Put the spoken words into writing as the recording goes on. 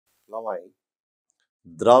ළමයි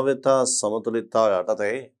ද්‍රව්‍යතා සමතුලිතතාව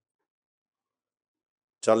යටතේ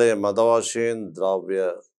ජලයේ මද වශයෙන් ද්‍රව්‍ය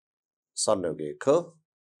සංයෝගයක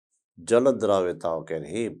ජල ද්‍රව්‍යතාව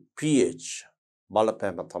කෙරෙහි pH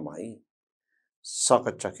බලපෑම තමයි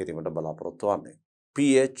සාකච්ඡා කිරීමට බලාපොරොත්තු වෙන්නේ.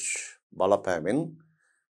 pH බලපෑමෙන්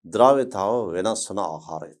ද්‍රව්‍යතාව වෙනස් වන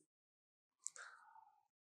ආකාරය.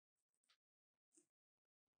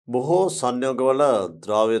 බොහෝ සංයෝගවල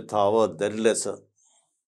ද්‍රව්‍යතාව දැඩි ලෙස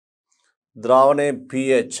ද්‍රාවණයේ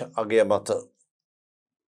pH අගය මත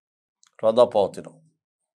රඳා පවතිනවා.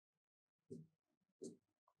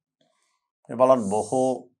 මේ බලන්න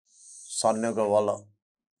බොහෝ සංයෝගවල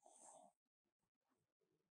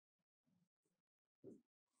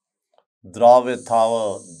ද්‍රව්‍යතාව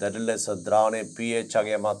දැඩි ලෙස ද්‍රාවණයේ pH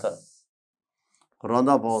අගය මත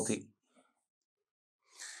රඳා පවතී.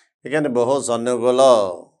 ඒ කියන්නේ බොහෝ සංයෝගවල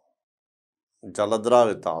ජල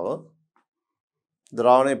ද්‍රව්‍යතාව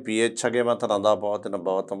ද්‍රාවණයේ pH අගය මත රඳා පවතින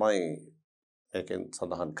බව තමයි ඒකෙන්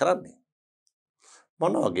සඳහන් කරන්නේ.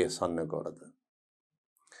 මොන වගේ සංයෝගවලද?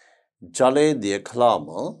 ජලයේ දිය කළාම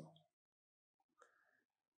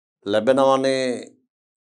ලැබෙනවනේ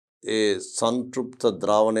ඒ සංතෘප්ත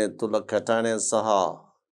ද්‍රාවණය තුල කැටයනය සහ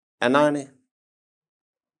ඇනයනය.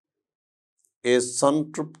 ඒ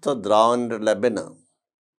සංතෘප්ත ද්‍රාවණයට ලැබෙන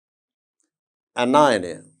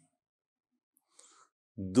ඇනයනය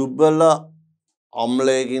දුබල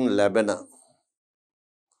අම්ලයකින් ලැබෙන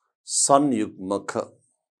සංයුග්මක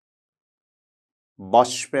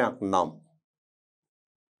බෂ්පයක් නම්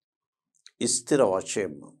ස්ථිර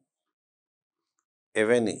වශයෙන්ම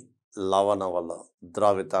එවැනි ලවණවල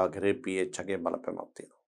ද්‍රව්‍යතාව කෙරෙහි pH එකේ බලපෑමක්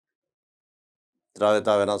තියෙනවා.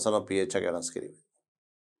 ද්‍රව්‍යතාව වෙනස් වන pH එක වෙනස් කිරීම.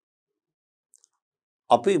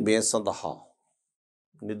 අපි මේ සඳහා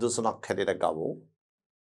නිදසුනක් හැටියට ගමු.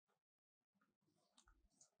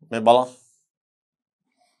 මේ බලන්න.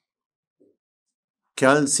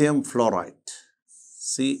 calcium fluoride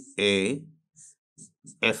CaF2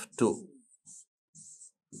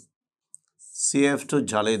 CF2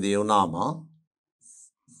 ජලයේ දිය වුණාම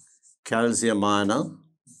කැල්සියම් අයන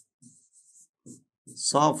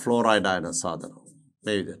සහ ෆ්ලෝරයිඩ් අයන සාදන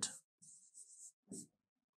මේ විදිහට.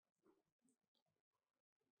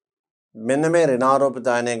 මෙන්න මේ ඍණාරෝපිත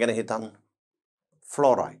අයනය ගැන හිතන්න.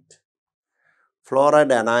 ෆ්ලෝරයිඩ්.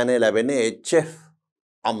 ෆ්ලෝරයිඩ් අයනය ලැබෙන්නේ HF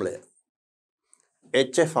අම්ලය.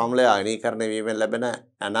 HF අම්ලය අයනීකරණය වීමෙන් ලැබෙන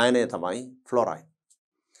අයනය තමයි ෆ්ලෝරයිඩ්.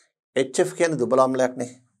 HF කියන්නේ දුබල අම්ලයක්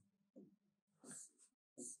නේ.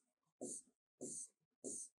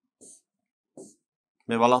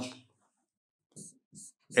 මේ බලන්න.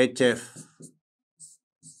 HF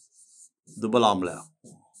දුබල අම්ලයක්.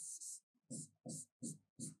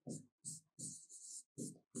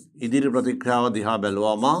 ඉදිරි ප්‍රතික්‍රියාව දිහා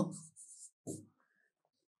බැලුවම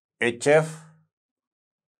HF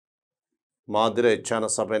මාධ්‍යර එච්චාන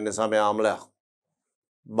සපයන නිසා මේ ආම්ලයක්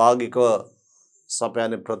භාගිකව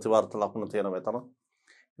සපයන ප්‍රතිවර්ත ලක්ෂණ තියෙන මෙතන.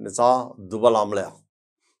 නිසා දුබල අම්ලයක්.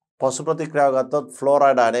 පසු ප්‍රතික්‍රියාව ගත්තොත්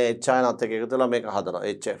ෆ්ලෝරයිඩ් අයනය H අයනත් එක්ක එකතු වෙලා මේක හදනවා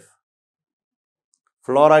HF.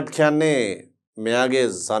 ෆ්ලෝරයිඩ් කියන්නේ මෙයාගේ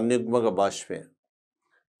සංයුග්මක බාෂ්පය.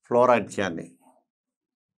 ෆ්ලෝරයිඩ් කියන්නේ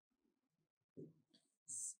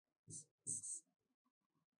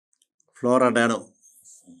ෆ්ලෝරයිඩ් අයන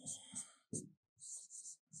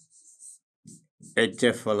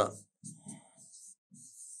HF වල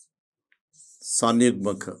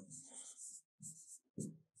සංයුග්මක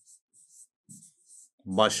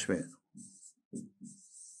බාෂ්පය.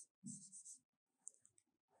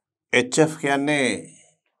 HF කියන්නේ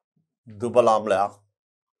දුබල අම්ලයක්.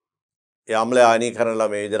 ඒ අම්ලය අයනීකරණය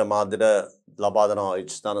මේ විදිහට මාධ්‍යයට ලබා දෙනවා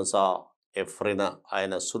H ධන සහ F ඍණ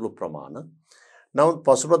අයන සුළු ප්‍රමාණ. නමුත්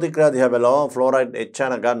පසු ප්‍රතික්‍රියා දිහා බැලුවම ෆ්ලෝරයිඩ් H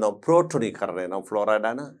අයන ගන්නවා ප්‍රෝටෝනීකරණය නම් ෆ්ලෝරයිඩ්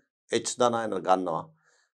අයන H ධන අයන ගන්නවා.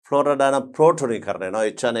 ෆ්ලෝරයිඩ් අයන ප්‍රෝටෝනීකරණය නම්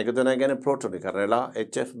H අයන එකතු වෙනවා කියන්නේ ප්‍රෝටෝනීකරණයලා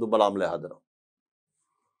HF දුබල අම්ලය හදනවා.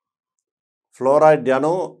 ෆ්ලෝරයිඩ්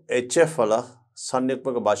යනෝ HF වල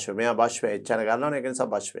සංයුග්මක බාෂ්පය. මෙයා බාෂ්පය H අයන ගන්නවනේ ඒක නිසා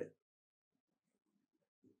බාෂ්පය.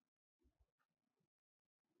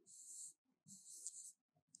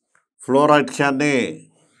 ෆ්ලෝරයිඩ් කියන්නේ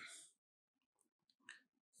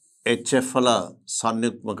HF වල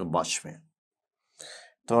සංයුග්මක බාෂ්පය.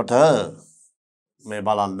 එතකොට මේ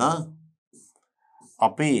බලන්න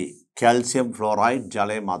අපි කැල්සියම් ෆ්ලෝරයිඩ්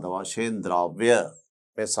ජලයේ මද වශයෙන් ද්‍රව්‍ය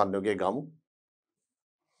මේ සංයෝගය ගමු.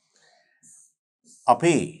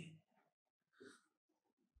 අපි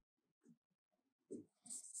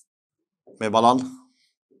මේ බලන්න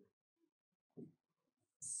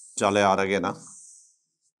ජලය අරගෙන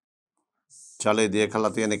ජලයේ දිය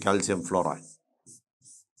කළා තියෙන කැල්සියම් ෆ්ලෝරයිඩ්.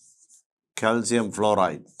 කැල්සියම්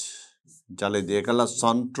ෆ්ලෝරයිඩ් ජලයේ දිය කළා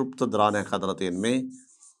සංතෘප්ත ද්‍රාවණයක් හදලා තියෙන මේ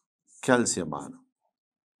කැල්සියම් ආයන.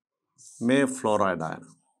 මේ ෆ්ලෝරයිඩ් ආයන.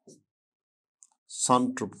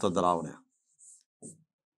 සංතෘප්ත ද්‍රාවණය.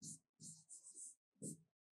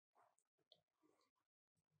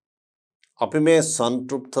 අපි මේ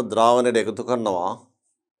සංතෘප්ත ද්‍රාවණයට එකතු කරනවා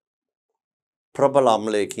ප්‍රබල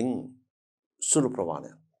අම්ලයකින් සුළු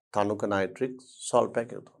ප්‍රමාණයක්. තනුක නයිට්‍රික් සල්ෆර්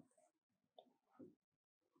එකතු.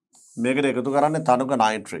 මේකට එකතු කරන්නේ තනුක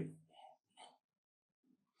නයිට්‍රික්.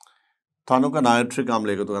 තනුක නයිට්‍රික්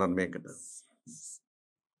අම්ලය එකතු කරන්නේ මේකට.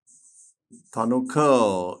 තනුක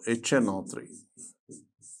HNO3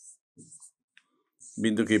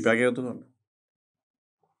 බිඳු කීපයක් එකතු කරනවා.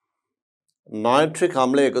 නයිට්‍රික්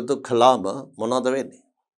අම්ලය එකතු කළාම මොනවද වෙන්නේ?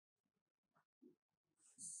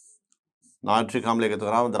 නයිට්‍රික් අම්ලය එකතු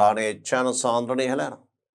කරාම ද්‍රාවණයේ HNO සාන්ද්‍රණය ඉහළ යනවා.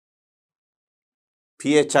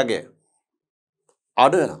 pH අගය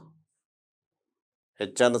අඩු වෙනවා.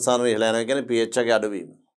 HNO සාන්ද්‍රණය ඉහළ යනවා කියන්නේ pH අගය අඩු වීම.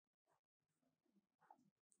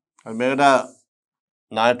 මේකට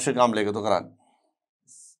නයිට්‍රික් අම්ලය එකතු කරන්නේ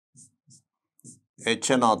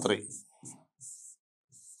HNO3.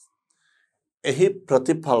 එහි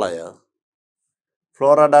ප්‍රතිඵලය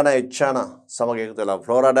ෆ්ලෝරයිඩ් HN සමග එකතු වෙලා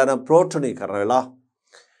ෆ්ලෝරයිඩ් ප්‍රෝටෝනීකරණය වෙලා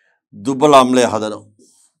දුබල අම්ලය හදනවා.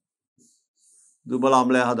 දුබල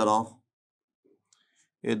අම්ලය හදනවා.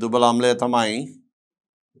 ඒ දුබල අම්ලය තමයි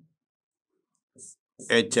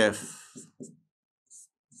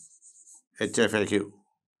HFAQ.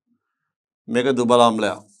 මේක දුබල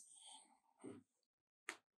අම්ලයක්.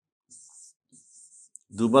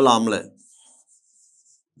 දුබල අම්ලය.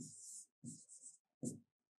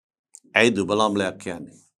 ඇයි දුබල අම්ලයක්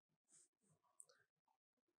කියන්නේ?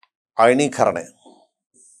 අයනීකරණය.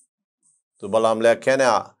 දුබල අම්ලයක්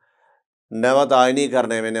කියන්නේ නැවත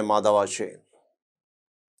අයනීකරණය වෙන්නේ මද වශයෙන්.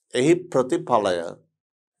 එහි ප්‍රතිඵලය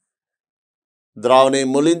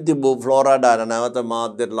ද්‍රාවණයේ මුලින් තිබූ ෆ්ලෝරයිඩ් අයන නැවත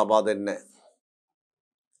මාධ්‍යයට ලබා දෙන්නේ නැහැ.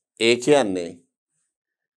 ඒ කියන්නේ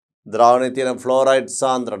ද්‍රාවණයේ තියෙන ෆ්ලෝරයිඩ්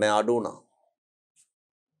සාන්ද්‍රණය අඩු වුණා.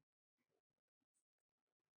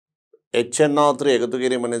 HNO3 එකතු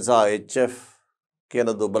කිරීම නිසා HF කියන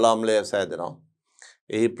දුබල අම්ලය සෑදෙනවා.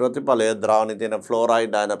 එහි ප්‍රතිඵලය ද්‍රාවණයේ තියෙන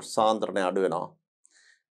ෆ්ලෝරයිඩ් අයන සාන්ද්‍රණය අඩු වෙනවා.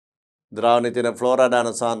 ද්‍රාවණයේ තියෙන ෆ්ලෝරයිඩ් අයන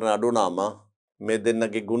සාන්ද්‍රණය අඩු වුණාම මේ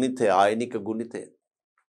දෙන්නගේ ගුණිතය ආයනික ගුණිතය.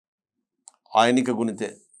 ආයනික ගුණිතය.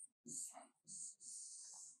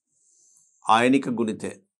 ආයනික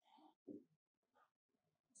ගුණිතය.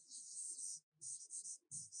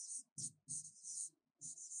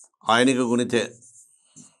 ආයනික ගුණිතය.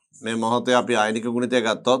 මේ මොහොතේ අපි ආයනික ගුණිතය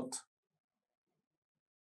ගත්තොත්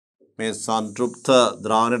මේ සංතෘප්ත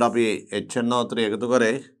ද්‍රාවණයට අපි HNO3 එකතු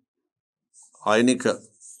කරේ ආයනික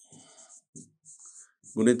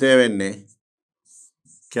ගුණිතය වෙන්නේ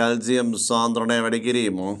කැල්සියම් සාන්ද්‍රණය වැඩි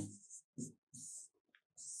කිරීම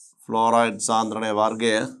ෆ්ලෝරයිඩ් සාන්ද්‍රණය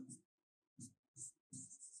වර්ගය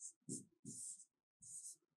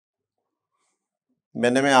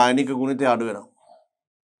මෙන්න මේ ආයනික ගුණිතය අඩු වෙනවා.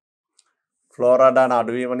 ෆ්ලෝරයිඩ් අයන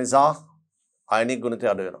අඩුවීම නිසා ආයනික ගුණිතය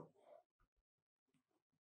අඩු වෙනවා.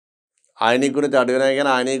 ආයනික ගුණිතය අඩු වෙනවා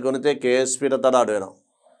කියන්නේ ආයනික ගුණිතය KSP-ට වඩා අඩු වෙනවා.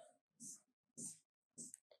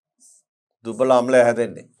 දුබල අම්ලය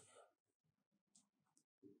හැදෙන්නේ.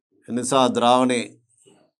 එනිසා ද්‍රාවණයේ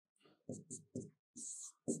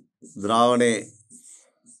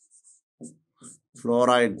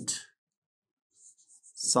ෆ්ලෝරයිඩ්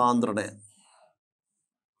සාන්ද්‍රණය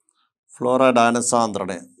ෆ්ලෝරයිඩ් අයන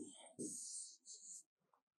සාන්ද්‍රණය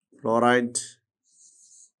ෆ්ලෝරයිඩ්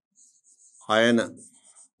අයන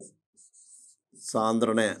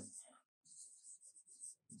සාන්ද්‍රණය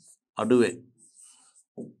අඩුවේ.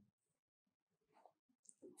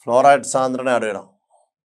 ෆ්ලෝරයිඩ් සාන්ද්‍රණය අඩු වෙනවා.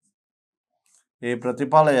 ඒ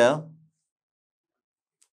ප්‍රතිඵලය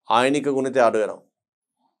ආයනික ගුණිතය අඩු වෙනවා.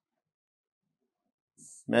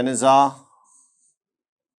 මේ නිසා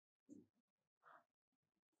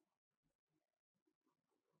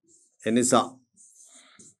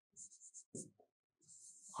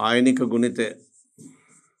ආයනික ගුණිතය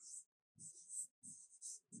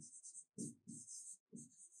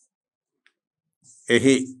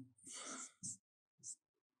එහි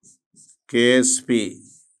KSP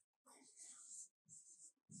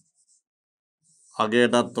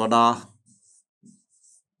අගයටත් වඩා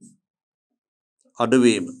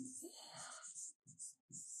අඩුවීම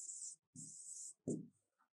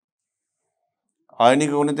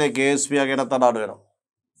ආයනික ගුණිතය KSP අගයටත් වඩා අඩු වෙනවා.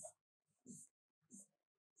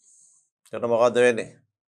 එතන මොකද්ද වෙන්නේ?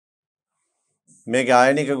 මේකේ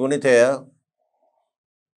ආයනික ගුණිතය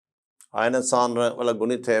ආයන සාන්ද්‍ර වල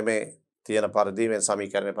ගුණිතය මේ තියෙන පරිදි මේ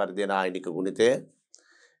සමීකරණයේ පරිදි යන ආයනික ගුණිතය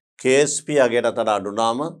KSP අගයටත් වඩා අඩු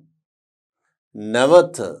වුණාම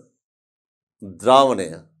නැවත ද්‍රාවණය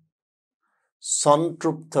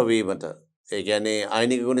සංතෘප්ත වීමට ඒ කියන්නේ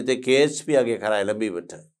අයනික ගුණිතේ KHP යගේ කරා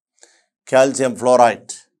එළඹීමට කැල්සියම් ෆ්ලෝරයිඩ්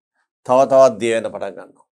තව තවත් දිය වෙන පටන්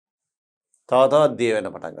ගන්නවා. තව තවත් දිය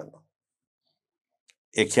වෙන පටන් ගන්නවා.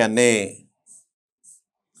 ඒ කියන්නේ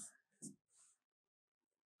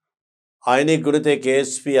අයනික ගුණිතේ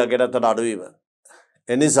KHP යගේට අඩුවීම.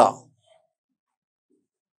 එනිසා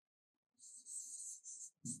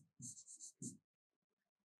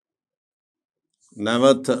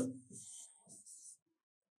නැවත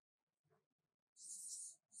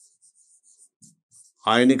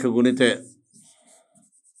අයනික ගුණිතය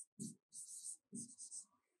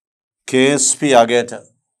KSP අගයට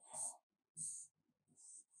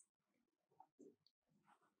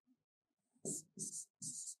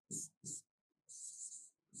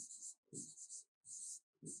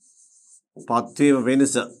පත්වීම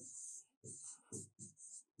වෙනස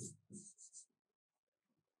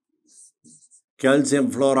කැල්සියම්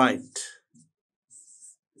ෆ්ලෝරයිඩ්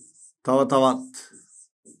තව තවත්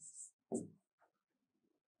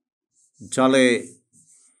ජලයේ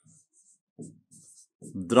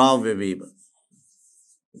ද්‍රව්‍ය වීම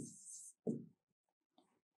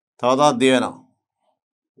තව තවත් දිය වෙනවා.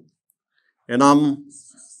 එනම්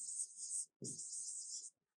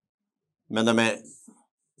මෙන්න මේ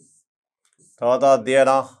තව තවත් දිය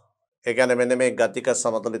වෙනවා. ඒ කියන්නේ මෙන්න මේ ගතික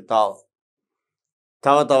සමතුලිතතාව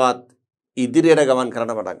තව තවත් ඉදිරියට ගමන්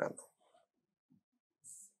කරන්න පටන් ගන්නවා.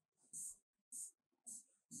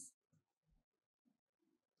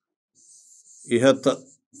 ඉහත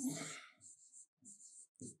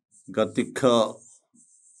ගතික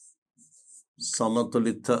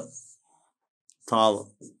සමතුලිතතාව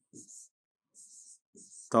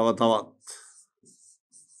තව තවත්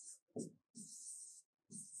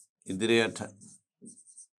ඉදිරියට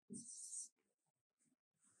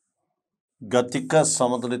ගතික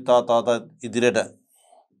සමතුලිතතාව තව තවත් ඉදිරියට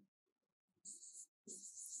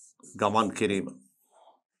ගමන් කිරීම.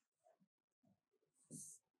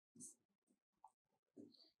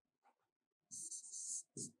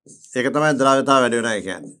 ඒක තමයි ද්‍රව්‍යතාව වැඩි වෙනවා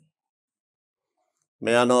කියන්නේ.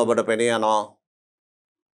 මේ අනුව ඔබට පෙනී යනවා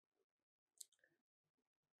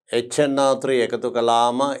HNO3 එකතු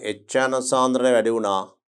කළාම HN සාන්ද්‍රණය වැඩි වුණා.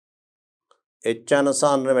 HN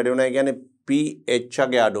සාන්ද්‍රණය වැඩි වුණා කියන්නේ pH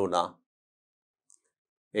ගේ අඩු වුණා.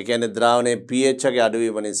 ඒ කියන්නේ ද්‍රාවණයේ pH ගේ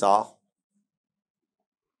අඩුවීම නිසා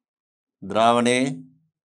ද්‍රාවණයේ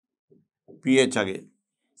pH ගේ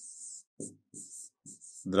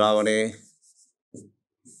ද්‍රාවණයේ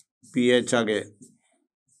pH ගේ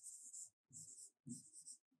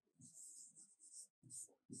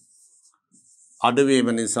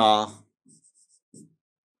අඩුවීම නිසා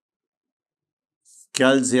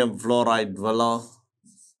කැල්සියම් ෆ්ලෝරයිඩ් වල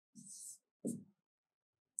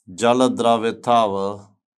ජල ද්‍රව්‍යතාව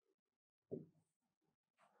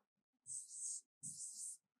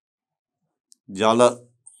ජල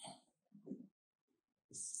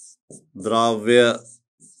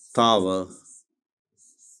ද්‍රව්‍යතාව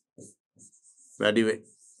වැඩි වේ.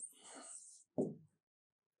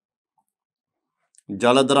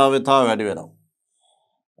 ජල ද්‍රව්‍යතාව වැඩි වෙනවා.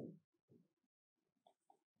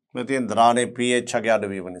 මේ තියෙන ද්‍රාවණයේ pH එක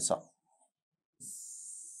අඩුවීම නිසා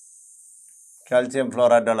කැල්සියම්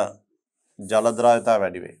ෆ්ලෝරයිඩ් වල ජල ද්‍රව්‍යතාව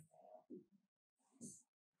වැඩි වේ.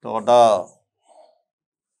 එතකොට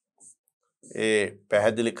ඒ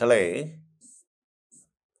පැහැදිලි කළේ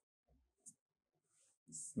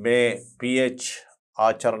මේ pH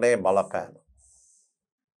ආචරණයේ බලපෑම.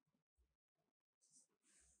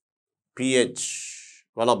 pH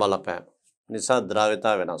වල බලපෑම නිසා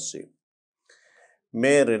ද්‍රව්‍යතාව වෙනස් වීම.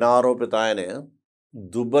 මේ ඍණාරෝපිත අයනය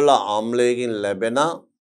දුබල ආම්ලයකින් ලැබෙන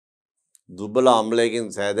දුබල ආම්ලයකින්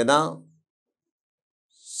සෑදෙන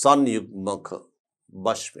සංයුග්මක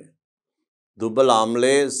භස්මය. දුබල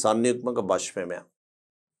ආම්ලයේ සංයුග්මක භස්මය.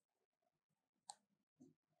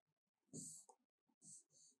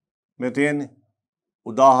 මේ තියෙන්නේ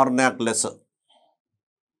උදාහරණයක් ලෙස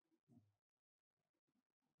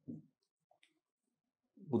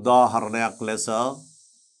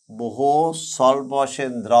බොහෝ ස්වල්ප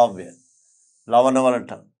වශයෙන් ද්‍රව්‍ය ලවණ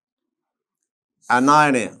වලට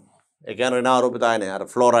අනායනය ඒ කියන්නේ ඍණාරෝපිත අයනය අර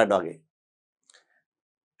ෆ්ලෝරයිඩ් වගේ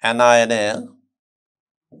අනායනය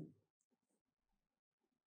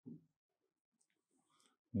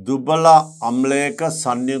දුබල අම්ලයක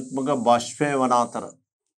සංයුග්මක භස්මය වන අතර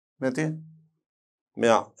මෙතේ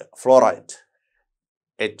මෙයා ෆ්ලෝරයිඩ්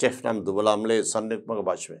HF නම් දුබල අම්ලයේ සංයුග්මක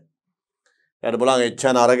භස්මය. යට බලන්න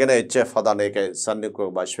HN අරගෙන HF හදන එකයි සංයුග්මක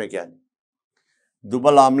භස්මය කියන්නේ.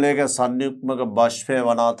 දුබල අම්ලයක සංයුග්මක භස්මය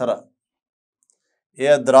වන අතර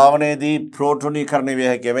එය ද්‍රාවණයේදී ප්‍රෝටෝනීකරණය විය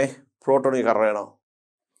හැකියි. මේ ප්‍රෝටෝනීකරණය වෙනවා.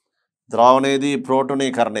 ද්‍රාවණයේදී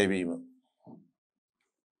ප්‍රෝටෝනීකරණය වීම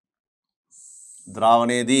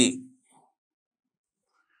ද්‍රාවණයේදී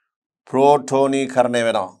ප්‍රෝටෝනීකරණය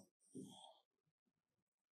වෙනවා.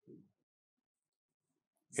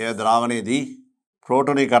 එය ද්‍රාවණයේදී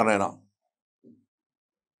ප්‍රෝටෝනීකරණය වෙනවා.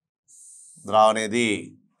 ද්‍රාවණයේදී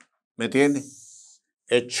මේ තියෙන්නේ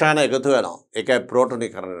එච්චාන එකතු වෙනවා. ඒකයි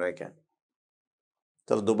ප්‍රෝටෝනීකරණය වෙනවා කියන්නේ.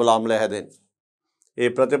 ඒතර දුබල ආම්ලය හැදෙන්නේ. ඒ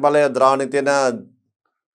ප්‍රතිඵලය ද්‍රාවණයේ තියෙන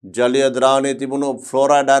ජලීය ද්‍රාවණයේ තිබුණු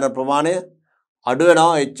ෆ්ලෝරයිඩ් අයන ප්‍රමාණය අඩු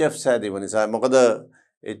වෙනවා HF සෑදීම නිසා. මොකද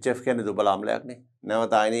HF කියන්නේ දුබල ආම්ලයක් නේ.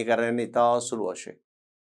 නැවත අයනීකරණය වෙන්නේ ඉතා සුළු වශයෙන්.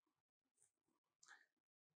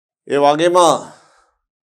 ඒ වගේම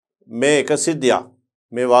මේ එක සිද්ධියක්.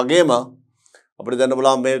 මේ වගේම අපිට දැනන්න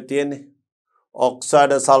බලන්න මේ තියෙන්නේ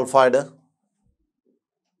ඔක්සයිඩ් සල්ෆයිඩ්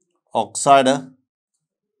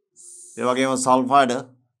ඒ වගේම සල්ෆයිඩ්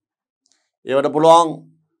ඒවට පුළුවන්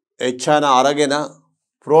H අයන අරගෙන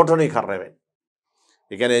ප්‍රෝටෝනීකරණය වෙන්න.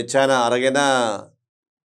 ඒ කියන්නේ H අයන අරගෙන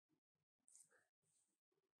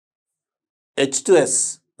H2S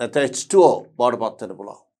නැත්නම් H2O බවට පත් වෙන්න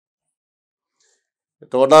පුළුවන්.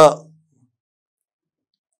 එතකොට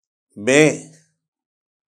මේ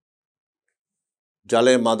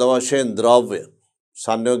ජලයේ මද වශයෙන් ද්‍රව්‍ය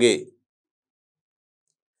සංයෝගයේ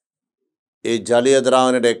ඒ ජලීය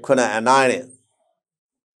ද්‍රාවණයට එක්වන ඇනායනය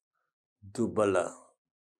දුබල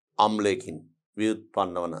අම්ලයකින්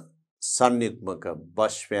ව්‍යුත්පන්න වන සංයුග්මක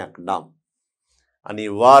භස්මයක් නම්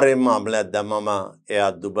අනිවාර්යයෙන්ම අම්ලයක් දැම්මම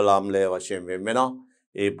එයා දුබල අම්ලය වශයෙන් වෙනවා.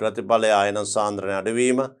 ඒ ප්‍රතිඵලය ආයන සාන්ද්‍රණය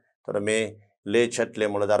අඩුවීම. එතකොට මේ ලේ චැට්ලේ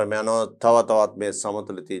මූලධර්ම යනවා තව තවත් මේ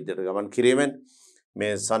සමතුලිත ඉදිරියට ගමන් කිරීමෙන්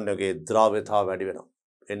මේ සංයෝගයේ ද්‍රව්‍යතාව වැඩි වෙනවා.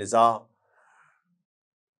 ඒ නිසා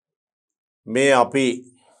මේ අපි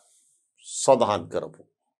සඳහන් කරපු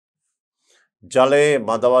ජලයේ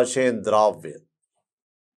මද වශයෙන් ද්‍රව්‍ය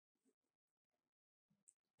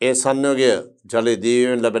ඒ සංයෝගය ජලයේ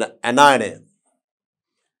දීවීමෙන් ලැබෙන ඇනායනය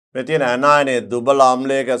මේ තියෙන ඇනායනය දුබල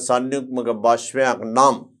අම්ලයක සංයුග්මක භස්මයක්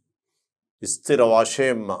නම් ස්ථිර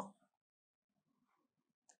වශයෙන්ම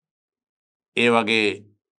ඒ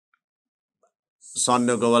වගේ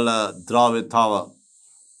සංයෝගවල ද්‍රව්‍යතාව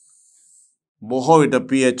බොහෝ විට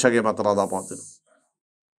pH ගේ මත රඳා පවතිනවා.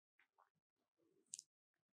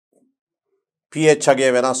 pH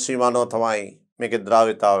ගේ වෙනස් වීම අනුව තමයි මේකේ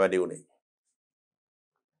ද්‍රව්‍යතාව වැඩි වුනේ.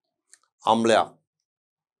 අම්ලයක්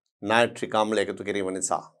නයිට්‍රික් අම්ල එකතු කිරීම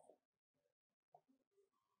නිසා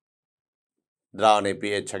ද්‍රාවණයේ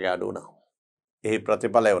pH එක අඩු වුණා. එහි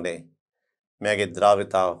ප්‍රතිඵලය වුණේ මේකේ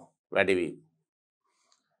ද්‍රව්‍යතාව වැඩි වීම.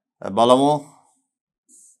 බලමු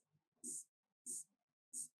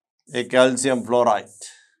ඒ කැල්සියම් ෆ්ලෝරයිඩ්.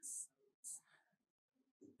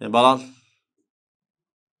 මේ බලන්න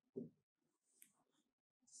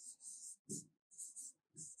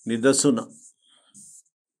නිදසුන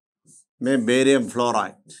මේ බේරියම්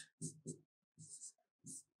ෆ්ලෝරයිඩ්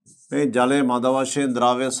මේ ජලයේ මද වශයෙන්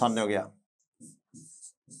ද්‍රව්‍ය සංයෝගයක්.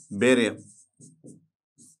 බේරියම්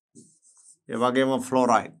ඒ වගේම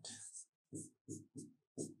ෆ්ලෝරයිඩ්.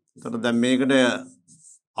 එතකොට දැන් මේකට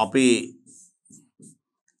අපි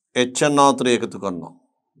HNO3 එකතු කරනවා.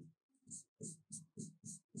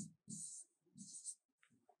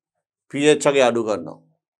 pH එක අඩු කරනවා.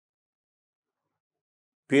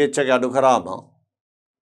 pH එක අඩු කරාම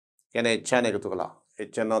කියන්නේ HN එකතු කළා.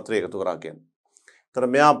 HNO3 එකතු කරා කියන්නේ.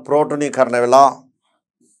 එතකොට මෙයා ප්‍රෝටෝනීකරණය වෙලා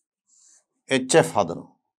HF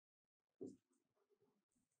හදනවා.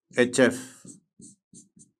 HF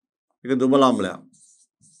ඒක දුබල අම්ලයක්.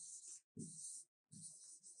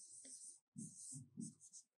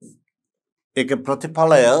 ඒක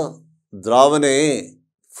ප්‍රතිඵලය ද්‍රාවණයේ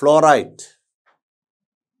ෆ්ලෝරයිඩ්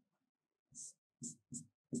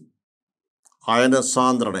ආයන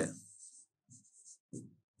සාන්ද්‍රණය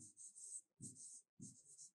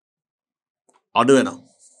අඩු වෙනවා.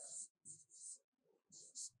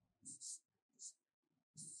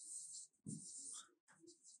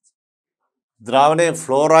 ද්‍රාවණයේ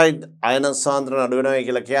ෆ්ලෝරයිඩ් ආයන සාන්ද්‍රණය අඩු වෙනවා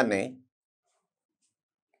කියලා කියන්නේ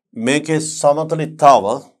මේකේ සමතුලිතතාව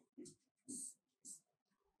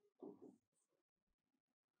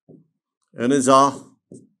එනිසා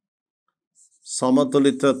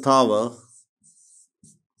සමතුලිතතාව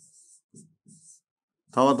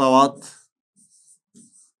තව තවත්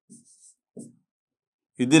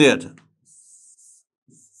ඉදිරියට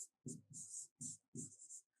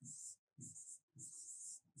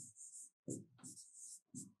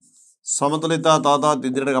සමතුලිතතාව තව තවත්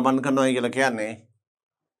ඉදිරියට ගමන් කරනවා කියලා කියන්නේ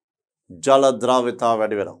ජල ද්‍රව්‍යතාව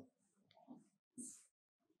වැඩි වෙනවා.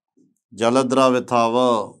 ජල ද්‍රව්‍යතාව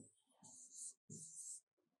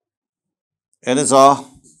එනිසා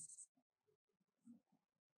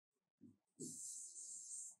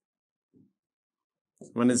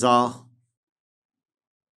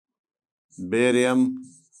බේරියම්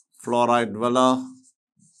ෆ්ලෝරයිඩ් වල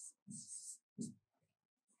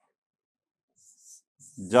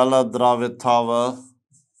ජල ද්‍රව්‍යතාව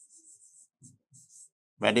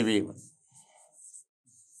වැඩිවීම.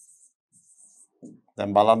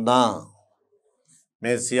 දැන් බලන්න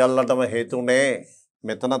මේ සියල්ලටම හේතුනේ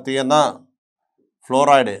මෙතන තියෙන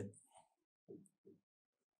ෆ්ලෝරයිඩ්.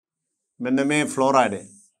 මෙන්න මේ ෆ්ලෝරයිඩ්.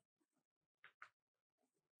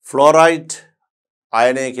 ෆ්ලෝරයිඩ්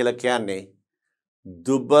අයනය කියලා කියන්නේ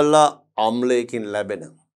දුබල අම්ලයකින් ලැබෙන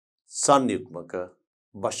සංයුක්මක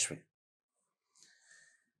භස්මය.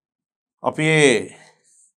 අපි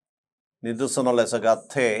නිදසුන ලෙස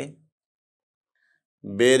ගත්තේ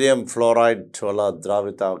බේරියම් ෆ්ලෝරයිඩ් වල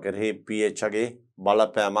ද්‍රව්‍යතාව කෙරෙහි pH ගේ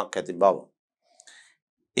බලපෑමක් ඇති බව.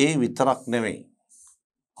 ඒ විතරක් නෙමෙයි.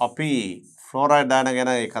 අපි ෆ්ලෝරයිඩ් අයන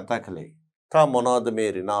ගැන කතා කළේ. තා මොනවද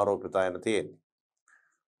මේ ඍණාරෝපිත අයන තියෙන්නේ?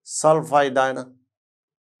 සල්ෆයිඩ් අයන.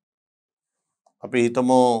 අපි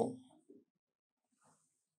හිතමු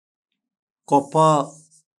කොපර්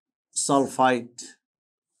සල්ෆයිඩ්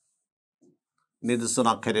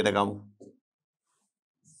නිදසුනක් හැටියට ගමු.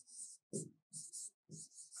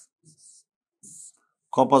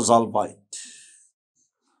 copper sulfide.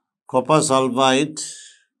 copper sulfide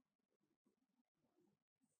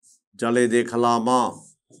ජලයේ දෙකලාම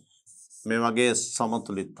මේ වගේ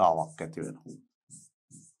සමතුලිතතාවක් ඇති වෙනවා.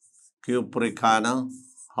 cupric ion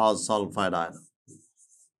හා sulfide ion.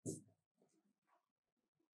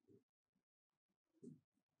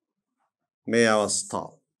 මේ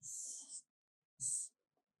අවස්ථාව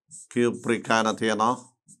cupric ion තියෙනවා,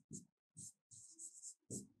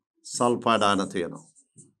 sulfide ion තියෙනවා.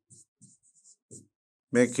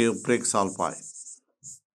 මේ cupric sulfide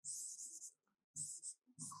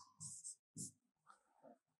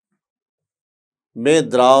මේ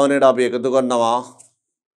ද්‍රාවණයට අපි එකතු කරනවා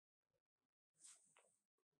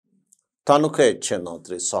තනුක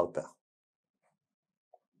HNO3 ස්වල්පයක්.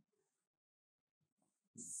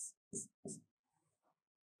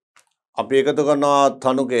 අපි එකතු කරනවා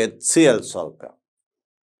තනුක HCl ස්වල්පයක්.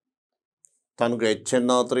 තනුක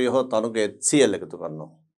HNO3 හෝ තනුක HCl එකතු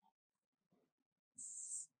කරනවා.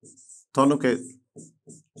 තනුක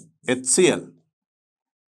HCl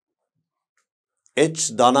H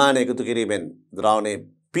ධනායන එකතු කිරීමෙන් ද්‍රාවණයේ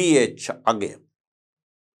pH අගය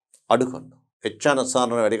අඩු කරනවා. H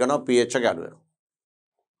අනුසාරණ වැඩි කරනවා, pH එක අඩු වෙනවා.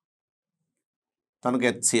 තනුක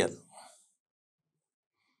HCl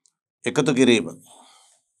එකතු කිරීම.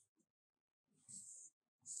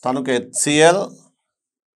 තනුක HCl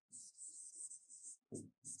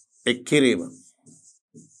එක් කිරීම.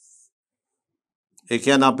 ඒ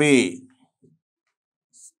කියන්නේ අපි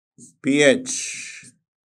pH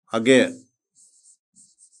අගය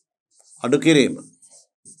අඩු කිරීම.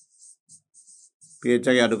 pH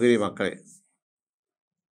එක අඩු කිරීමක් කරේ.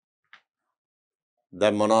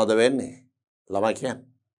 දැන් මොනවද වෙන්නේ? ළමයි කියන්නේ.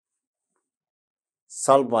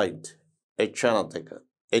 සල්ෆයිඩ් H අනත් එක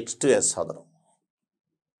H2S හදනවා.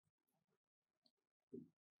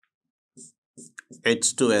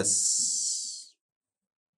 H2S.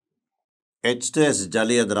 H2S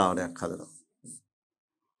ජලීය ද්‍රාවණයක් හදනවා.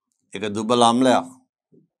 ඒක දුබල අම්ලයක්.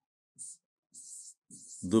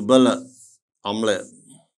 දුබල අම්ලය.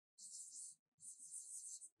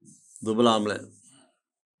 දුබල අම්ලය.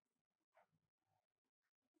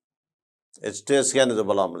 H2S කියන්නේ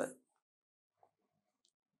දුබල අම්ලය.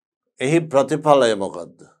 එහි ප්‍රතිඵලය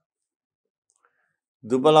මොකද්ද?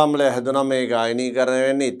 දුබල අම්ලය හැදුනම මේක අයනීකරණය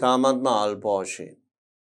වෙන්නේ ඉතාමත්ම අල්ප වශයෙන්.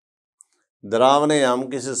 ද්‍රාවණයේ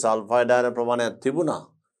යම්කිසි සල්ෆයිඩ් අයන ප්‍රමාණයක් තිබුණා.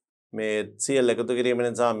 මේ HCl එකතු කිරීම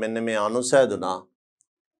නිසා මෙන්න මේ අණු සෑදුනා.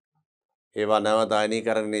 ඒවා නැවත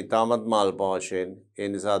අයනීකරණය ඉතාමත්ම අල්ප වශයෙන්. ඒ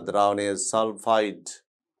නිසා ද්‍රාවණයේ සල්ෆයිඩ්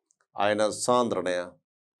අයන සාන්ද්‍රණය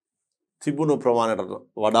තිබුණු ප්‍රමාණයට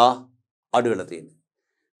වඩා අඩු වෙලා තියෙනවා.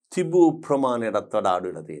 තිබූ ප්‍රමාණයටත් වඩා අඩු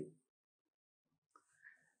වෙලා තියෙනවා.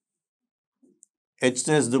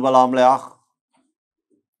 H2S දුබල අම්ලයක්.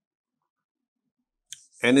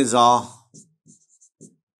 එනිසා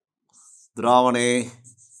ද්‍රාවණයේ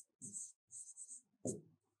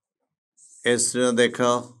S2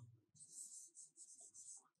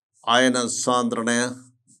 අයන සාන්ද්‍රණය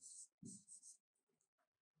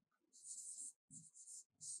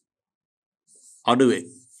අඩු වේ.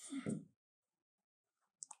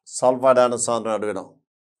 සල්ෆයිඩ් අයන සාන්ද්‍රණය අඩු වෙනවා.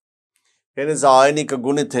 ඒ නිසා ආයනික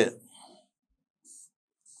ගුණිතය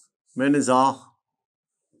මේ නිසා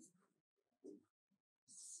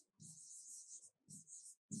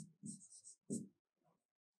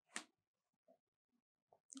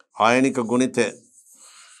ආයනික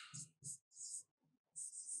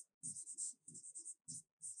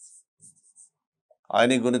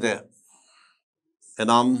ගුණිතය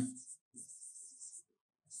එනම්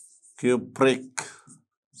cupric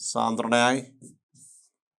සාන්ද්‍රණයයි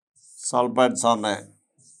සල්ෆයිඩ් සාන්ද්‍රණයයි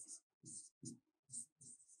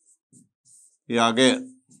යාගේ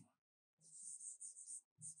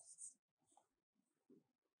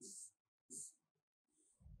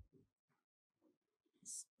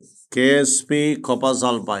KSP copper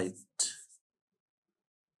sulfide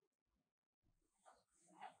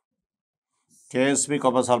KSP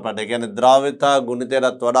copper sulfide ඒ කියන්නේ ද්‍රාව්‍යතා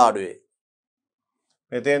ගුණිතයටත් වඩා අඩුවේ.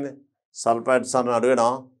 මේ තේන්නේ සල්ෆයිඩ් සාන්ද්‍රණය අඩු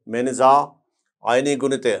වෙනවා. මේ නිසා අයනීය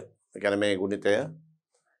ගුණිතය ඒ කියන්නේ මේ ගුණිතය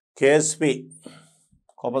KSP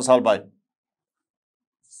copper sulfide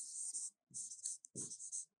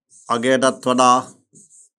අගයටත් වඩා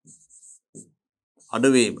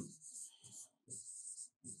අඩුවීම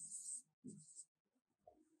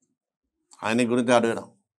අයනීය ගුණිතය අඩු වෙනවා.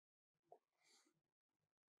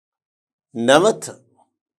 නැවත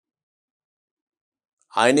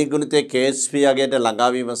අයනීය ගුණිතයේ KSP අගයට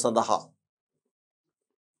ළඟාවීම සඳහා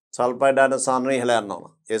සල්ෆයිඩ් ආයන සාන්ද්‍රණය ඉහළ යන්න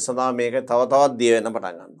ඕන. ඒ සඳහා මේක තව තවත් දිය වෙන්න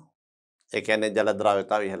පටන් ගන්නවා. ඒ කියන්නේ ජල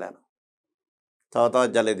ද්‍රාව්‍යතාවය ඉහළ යනවා. තව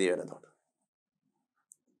තවත් ජලය දිය වෙනකොට.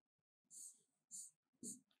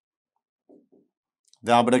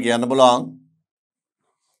 දැන් අපිට කියන්න පුළුවන්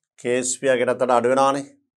KSP අගයටත් වඩා අඩු වෙනවානේ.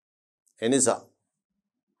 ඒ නිසා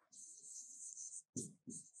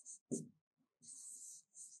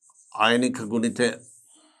අයනික ගුණිතය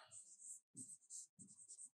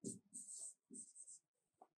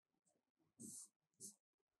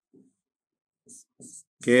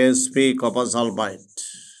KSP copper sulfide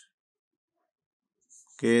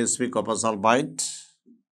KSP copper sulfide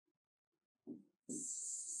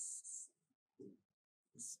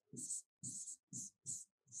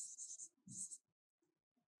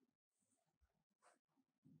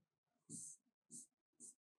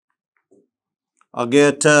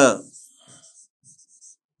අගයට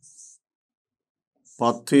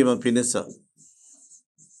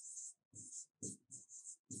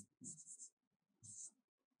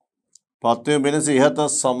පත්වීම පිණිස ඉහත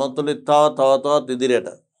සමතුලිතතාව තව තවත් ඉදිරියට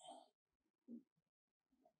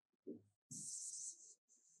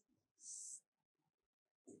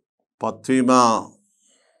පත්වීම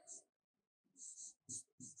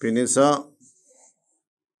පිණිස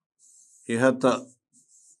ඉහත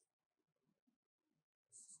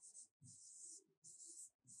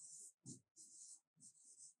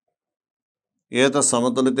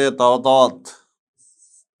සමතුලිතය තව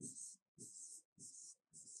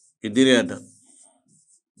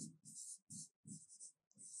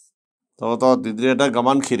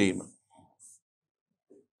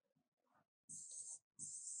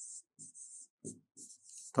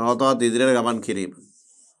තවත් ඉදිරියට ගමන් කිරීම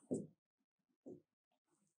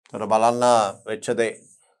තොර බලන්න වෙච්ච දේ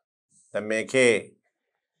දැන් මේකේ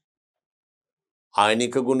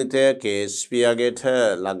ආයනික ගුණිතය KSP අගයට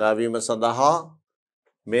ළඟාවීම සඳහා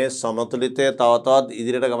මේ සමතුලිතය තව තවත්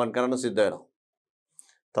ඉදිරියට ගමන් කරන්න සිද්ධ වෙනවා.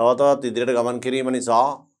 තව තවත් ඉදිරියට ගමන් කිරීම නිසා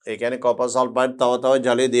ඒ කියන්නේ copper sulfide තව තවත්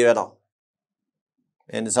ජලය දිය වෙනවා.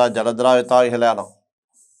 ඒ නිසා ජල ද්‍රාව්‍යතාවය ඉහළ යනවා.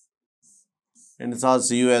 ඒ නිසා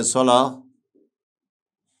CuS වල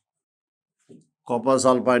copper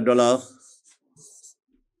sulfide වල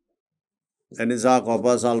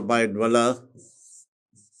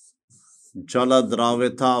ජල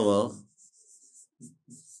ද්‍රාව්‍යතාව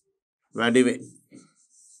වැඩි වේ.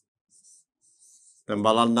 දැන්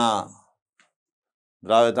බලන්න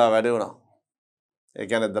ද්‍රාව්‍යතාව වැඩි වුණා. ඒ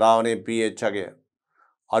කියන්නේ ද්‍රාවණයේ pH අගය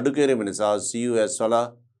අඩු කිරීම නිසා CuS වල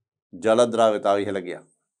ජල ද්‍රාව්‍යතාව ඉහළ ගියා.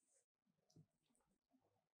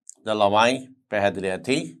 දැන් ළමයි පැහැදිලි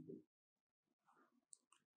ඇති.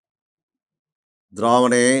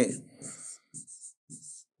 ද්‍රාවණයේ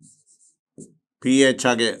pH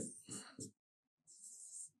අගය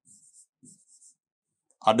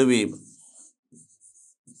අඩුවීම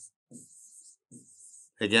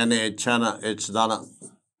ඒ කියන්නේ H ධන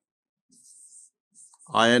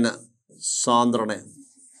ආයන සාන්ද්‍රණය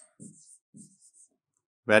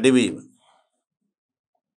වැඩිවීම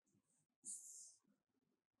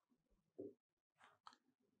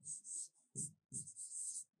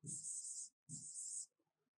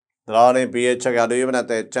ද්‍රාවණයේ pH එක අඩුවීම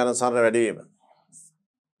නැත්නම් H සාන්ද්‍රණය වැඩිවීම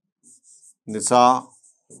නිසා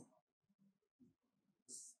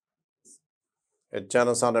H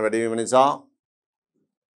සාන්ද්‍රණය වැඩිවීම නිසා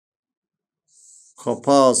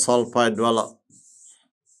copper sulfide වල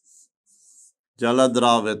ජල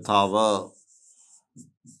ද්‍රාව්‍යතාව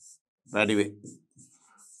වැඩි වේ.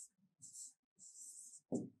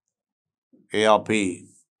 ඒ අපි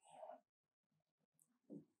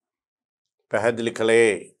පැහැදිලි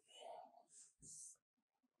කළේ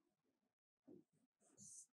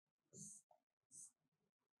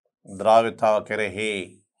ද්‍රාව්‍යතාව කෙරෙහි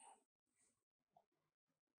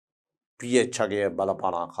pH අගය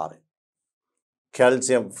බලපාන ආකාරය.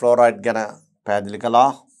 කැල්සියම් ෆ්ලෝරයිඩ් ගැන පැහැදිලි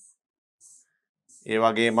කළා. ඒ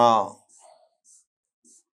වගේම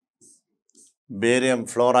බේරියම්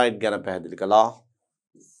ෆ්ලෝරයිඩ් ගැන පැහැදිලි කළා.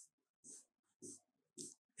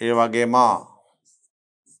 ඒ වගේම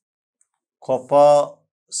කොපර්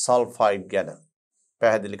සල්ෆයිඩ් ගැන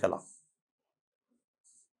පැහැදිලි කළා.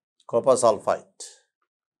 කොපර් සල්ෆයිඩ්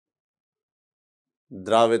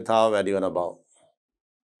ද්‍රව්‍යතාව වැඩි වෙන බව.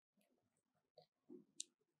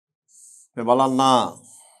 මේ බලන්න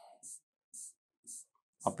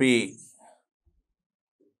අපි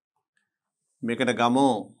මේකට ගමු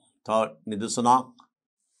තව නිදසුනක්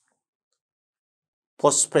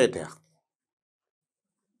ෆොස්ෆේටයක්.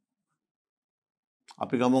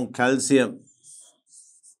 අපි ගමු කැල්සියම්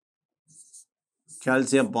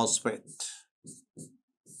ෆොස්ෆේට්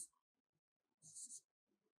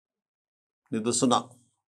නිදසුනක්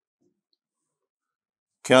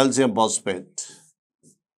කැල්සියම් ෆොස්ෆේට්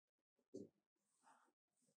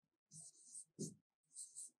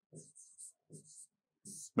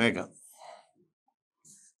මේක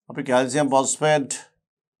අපි කැල්සියම් ෆොස්ෆේට්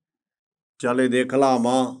ජලය දෙකලාම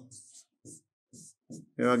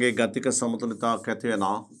මේ වගේ ගතික සමතුලිතතාවක් ඇති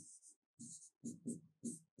වෙනවා.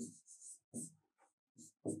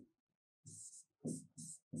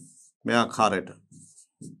 මේ ආකාරයට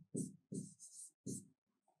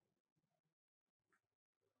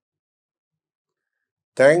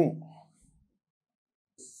දැන්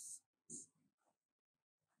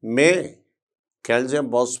මේ කැල්සියම්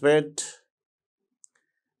ෆොස්ෆේට්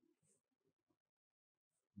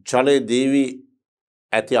ජලය දීවි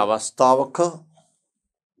ඇති අවස්ථාවක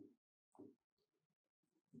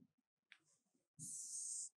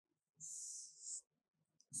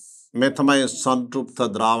මේ තමයි සංතෘප්ත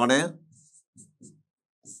ද්‍රාවණය.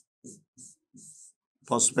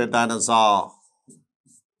 ෆොස්ෆේට් අයන සහ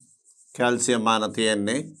කැල්සියම් අයන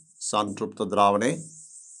තියෙන්නේ සංතෘප්ත ද්‍රාවණේ.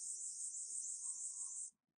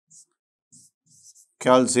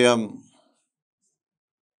 කැල්සියම්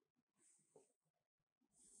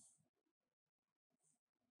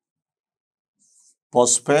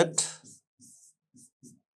ෆොස්ෆේට්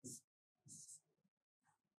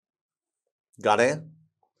ගණය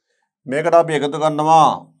මේකට අපි එකතු කරනවා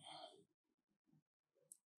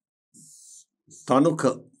තනුක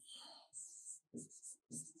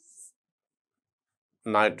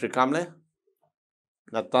නයිට්‍රික් අම්ලය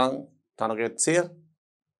නැත්නම් තනුක HCl.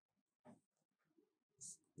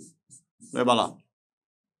 මේ බලන්න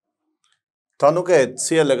තනුක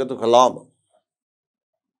HCl එකතු කළාම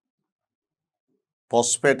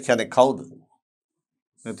ෆොස්ෆේට් කියන්නේ කවුද?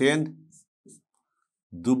 මේ තියෙන්නේ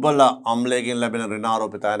දුබල අම්ලයෙන් ලැබෙන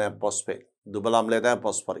ඍණාරෝපිත අයනය ෆොස්ෆේට්. දුබල අම්ලය තමයි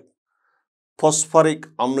ෆොස්ෆරික්. ෆොස්ෆරික්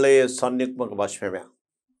අම්ලයේ සංයුක්මක වාෂ්පය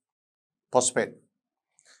ෆොස්ෆේට්.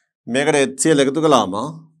 මේකට HCl එකතු කළාම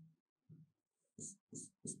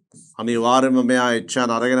අනිවාර්යයෙන්ම මෙයා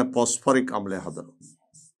HCl අරගෙන ෆොස්ෆරික් අම්ලය හදනවා.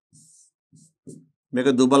 මේක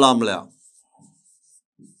දුබල අම්ලයක්.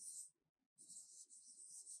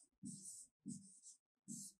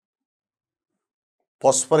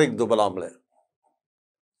 ෆොස්ෆරික් දුබල අම්ලය.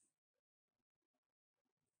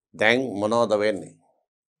 දැන් මොනවද වෙන්නේ?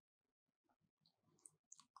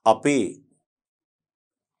 අපි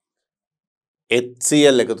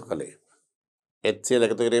HCl එකතු කළේ. HCl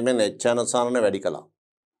එකතු කිරීමෙන් H අනුසරණය වැඩි කළා.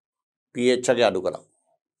 pH එක අඩු කළා.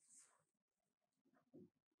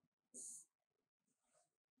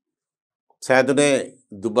 සෑදුනේ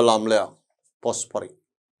දුබල අම්ලය ෆොස්ෆරික්.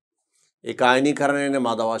 ඒක අයනීකරණයනේ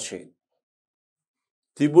මද වශයෙන්.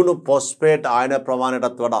 තිබුණු ෆොස්ෆේට් ආයන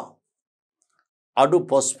ප්‍රමාණයටත් වඩා අඩු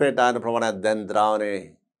ෆොස්ෆේට් ආයන ප්‍රමාණයක් දැන් ද්‍රාවණයේ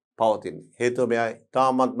පවතින්නේ. හේතුව මෙයයි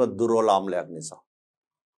තාමත්ම දුර්වල අම්ලයක් නිසා.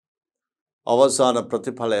 අවසාන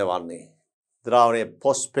ප්‍රතිඵලය වන්නේ ද්‍රාවණයේ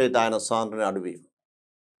ෆොස්ෆේට් ආයන සාන්ද්‍රණය අඩු වීම.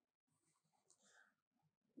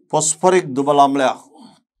 ෆොස්ෆරික් දුබල අම්ලයක්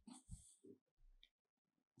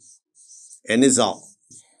එනිසා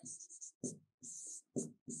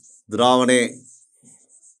ද්‍රාවණයේ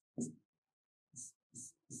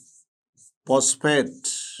ෆොස්ෆේට්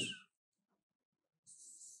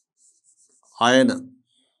අයන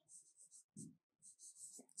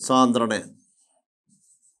සාන්ද්‍රණය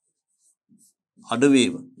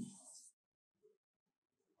අඩුවීම.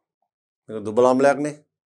 මේක දුබල අම්ලයක්නේ.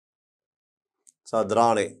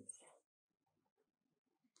 ද්‍රාවණයේ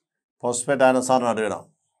ෆොස්ෆේට් අයන සාන්ද්‍රණය අඩු වෙනවා.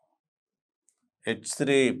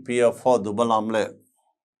 H3PO4 දුබල අම්ලය.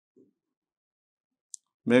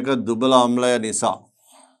 මේක දුබල අම්ලය නිසා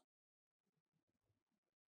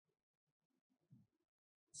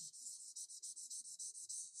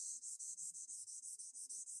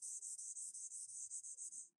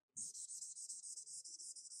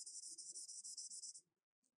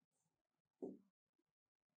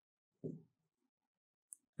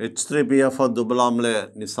H3PF දුබලාම්ලය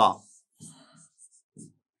නිසා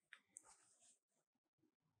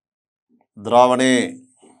ද්‍රාවණයේ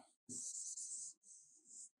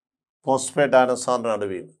ෆොස්ෆේට් අයන සාන්ද්‍රණය අඩු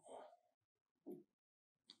වීම.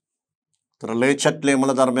 ලේචට්ලේ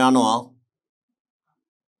මූල ධර්මය අනුව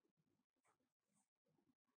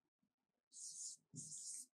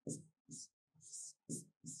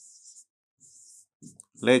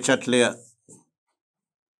ලේචට්ලය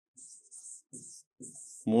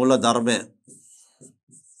මූල ධර්මය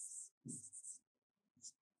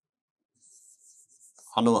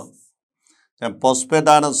අනුව දැන් ෆොස්ෆේට්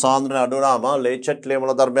අයන සාන්ද්‍රණය අඩු වුණාම ලේචට්ලේ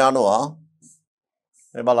මූල ධර්මය අනුව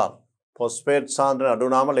මේ බලන්න ෆොස්ෆේට් සාන්ද්‍රණය අඩු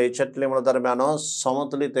වුණාම ලේචට්ලේ මූල ධර්මය අනුව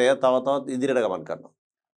සමතුලිතය තව තවත් ඉදිරියට ගමන් කරනවා.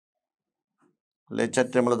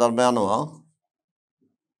 ලේචට්ලේ මූල ධර්මය අනුව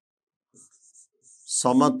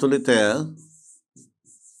සමතුලිතය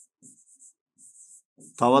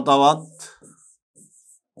තව තවත්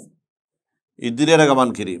ඉදිරියට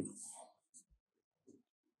ගමන් කිරීම.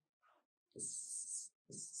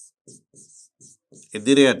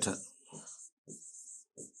 ඉදිරියට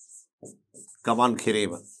ගමන්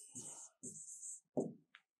කිරීම.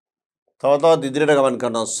 තව තවත් ඉදිරියට ගමන්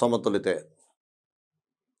කරන සමතුලිතය.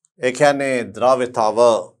 ඒ කියන්නේ ද්‍රව්‍යතාව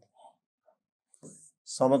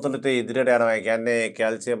සමතුලිතය ඉදිරියට යනවා. ඒ කියන්නේ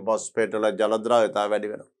කැල්සියම් ෆොස්ෆේට් වල ජල ද්‍රව්‍යතාව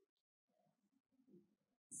වැඩි වෙනවා.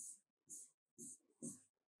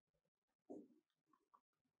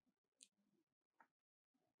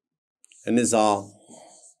 එනිසා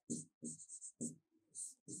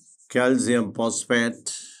calcium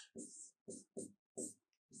phosphate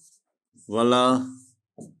වල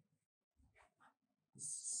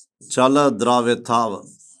ජල ද්‍රව්‍යතාව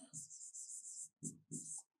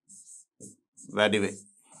වැඩි වේ.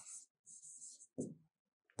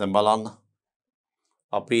 දැන් බලන්න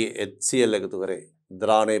අපි HCl එකතු කරේ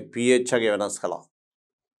ද්‍රාවණයේ pH එක වෙනස් කළා.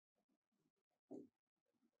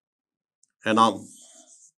 එනම්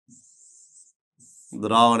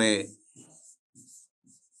ද්‍රාවණයේ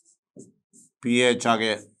pH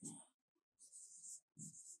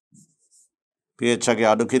එක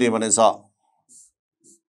අඩු කිරීම නිසා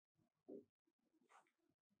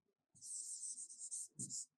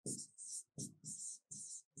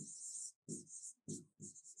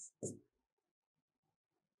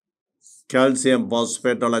calcium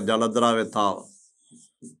phosphate වල ජල ද්‍රව්‍යතාව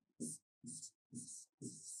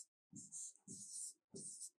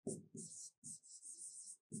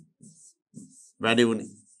වැඩි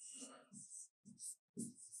වුණි.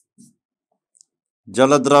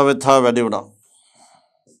 ජල ද්‍රව්‍යතාව වැඩි වුණා.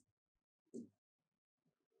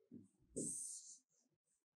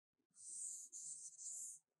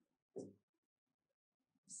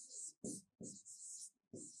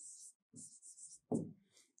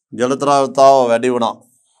 ජල ද්‍රව්‍යතාව වැඩි වුණා.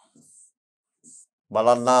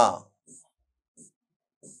 බලන්න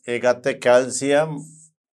ඒ ගත්තේ කැල්සියම්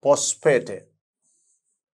ෆොස්ෆේට්.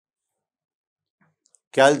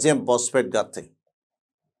 කැල්සියම් ෆොස්ෆේට් ගත්තේ.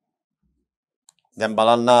 දැන්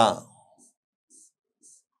බලන්න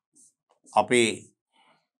අපි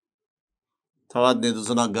තවත්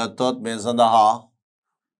නිදසුනක් ගත්තොත් මේ සඳහා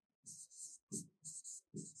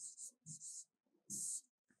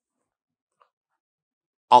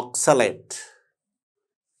oxalate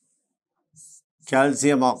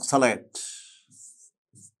calcium oxalate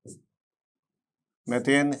මේ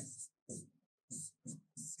තියෙන්නේ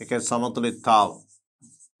ඒකේ සමතුලිතතාව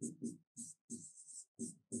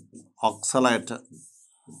oxalate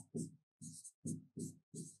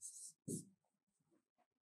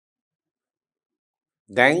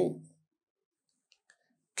දැන්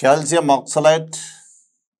calcium oxalate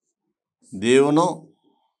දියුණු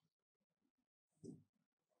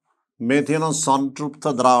මේ තියෙන සංතෘප්ත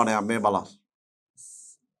ද්‍රාවණයක් මේ බලන්න.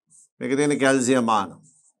 මේකේ තියෙන කැල්සියම් ආයන.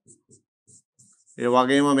 ඒ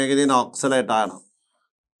වගේම මේකේ තියෙන ඔක්සලේට් ආයන.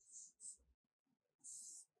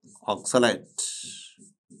 ඔක්සලේට්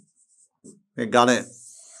මේ ගණය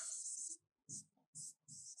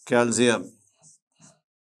calcium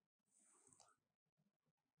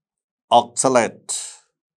oxalate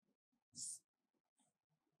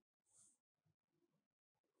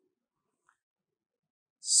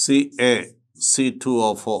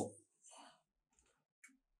C2O4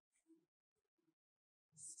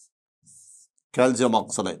 calcium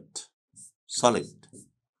oxalate solid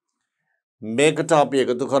මේකට අපි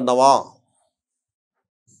එකතු කරනවා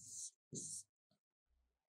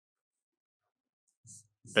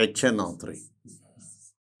HNO3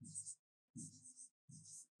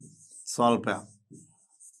 ස්වල්පයක්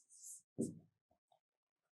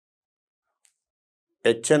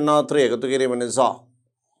HNO3 එකතු කිරීම නිසා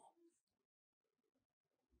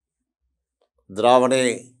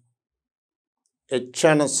ද්‍රාවණයේ H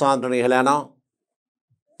යන සාන්ද්‍රණය ඉහළ යනවා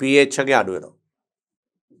pH එක අඩු වෙනවා.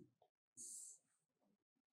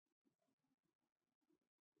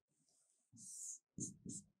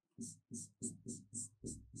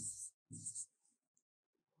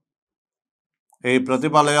 ඒ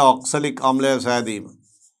ප්‍රතිඵලය ඔක්සලික් අම්ලය සෑදීම.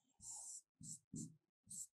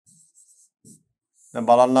 දැන්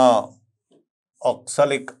බලන්න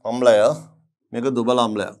ඔක්සලික් අම්ලය මේක දුබල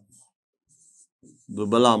අම්ලයක්.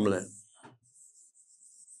 දුබල අම්ලය.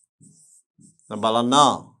 දැන් බලන්න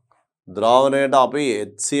ද්‍රාවණයට අපි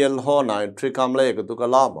HCl හෝ නයිට්‍රික් අම්ලය එකතු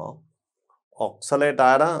කළාම ඔක්සලේට්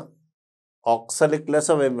අයන ඔක්සලික් ලෙස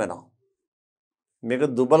වෙන් වෙනවා. මේක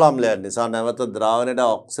දුබල අම්ලයක් නිසා නැවත ද්‍රාවණයට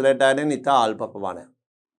ඔක්සලේට් අයනෙන් ඉතා අල්ප ප්‍රමාණයක්.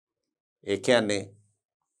 ඒ කියන්නේ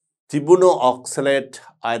තිබුණු ඔක්සලේට්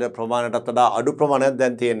අයන ප්‍රමාණයටත් වඩා අඩු ප්‍රමාණයක්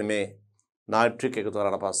දැන් තියෙන්නේ මේ නයිට්‍රික් එකතු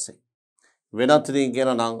කරලා පස්සේ. වෙනත් විදිහකින්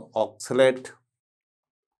කියනවා නම් ඔක්සලේට්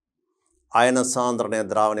අයන සාන්ද්‍රණය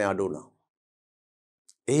ද්‍රාවණය අඩු වුණා.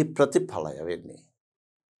 ඒ ප්‍රතිඵලය වෙන්නේ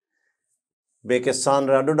මේකේ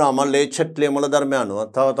සාන්ද්‍රණය අඩු වුණාම ලේචට්ලිය මූලධර්මය අනුව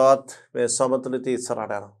තව තවත් මේ සමතුලිතය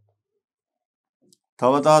ඉස්සරහට යනවා.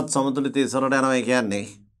 තව තවත් සමතුලිතය ඉස්සරහට යනවා. ඒ කියන්නේ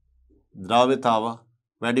ද්‍රාව්‍යතාව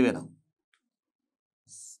වැඩි වෙනවා.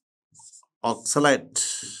 ඔක්සලේට්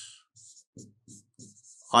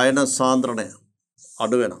අයන සාන්ද්‍රණය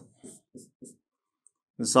අඩු වෙනවා.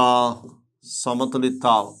 නිසා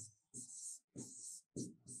සමතුලිතතාව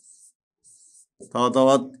තව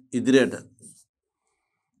තවත් ඉදිරියට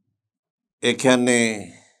ඒ කියන්නේ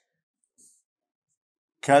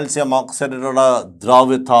කැල්සියම් ඔක්සයිඩ් වල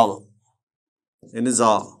ද්‍රව්‍යතාව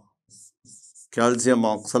එනිසා කැල්සියම්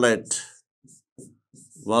ඔක්සලේට්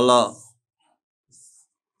වල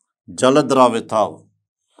ජල ද්‍රව්‍යතාව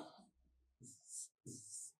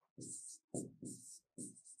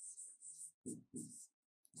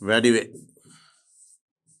වැඩි වේ.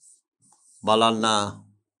 බලන්න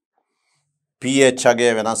pH අගය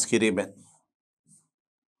වෙනස් කිරීමෙන්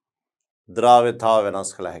ද්‍රව්‍යතාව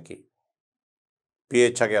වෙනස් කළ හැකි.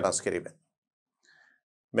 pH අගය වෙනස් කිරීමෙන්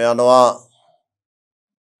මේ අනවා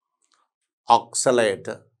ඔක්සලේට්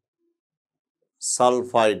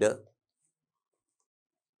සල්ෆයිඩ්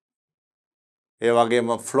ඒ වගේම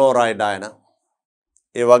ෆ්ලෝරයිඩ් අයන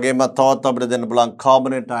ඒ වගේම තවත් අපිට දෙන්න පුළුවන්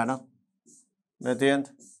කාබනේට් අයන මේ තියෙන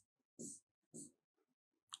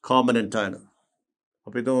කාබනේට් අයන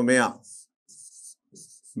අපි තුමු මෙයා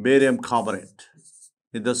බේරියම් කාබනේට්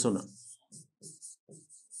නිදසුන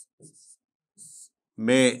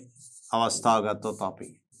මේ අවස්ථාව ගත්තොත් අපි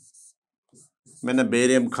මෙන්න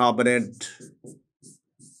බේරියම් කාබනේට්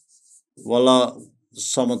වල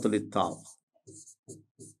සමතුලිතතාව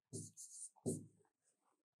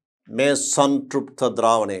මේ संतृप्त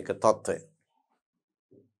द्रावणයක තත්ත්වය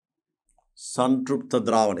संतृप्त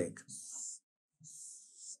द्रावणයක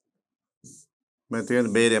මේ තියෙන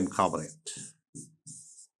බේරියම් කාබනේට්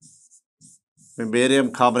මේ බේරියම්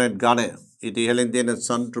කාබනේට් ගණය ඊට ඉහළින් තියෙන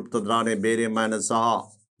संतृप्त द्रावණයේ බේරියම් අයන සහ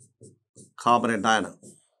කාබනේට් අයන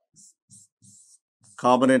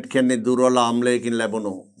කාබනේට් කියන්නේ දුර්වල ආම්ලයකින්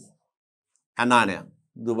ලැබුණු ඇනානය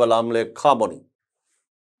දුබල ආම්ලයේ කාබොනි.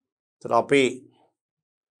 ඒතර අපි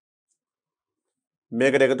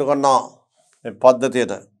මේකට එකතු කරනවා මේ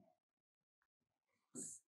පද්ධතියට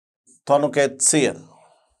තනුක HCl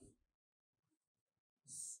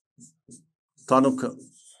තනුක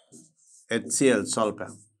HCl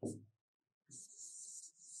සල්ෆර්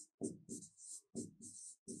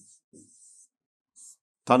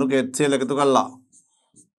තනුක HCl එකතු කළා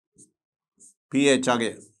pH අගය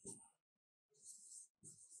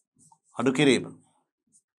අඩු කිරීම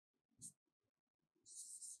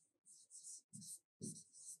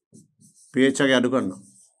pH අගය අඩු කරනවා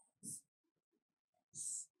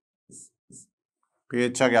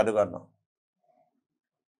pH අගය අඩු කරනවා.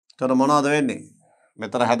 එතන මොනවද වෙන්නේ?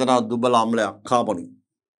 මෙතන හැදෙන දුබල අම්ලයක් කාබොනි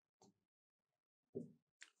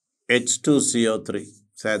H2CO3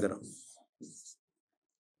 සෑදෙනවා.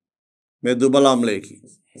 මේ දුබල අම්ලයකි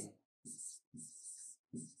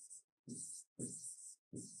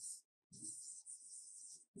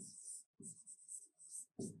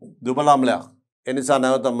දුබල අම්ලයක්. එනිසා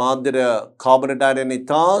නැවත මාධ්‍යය කාබනේට් අයන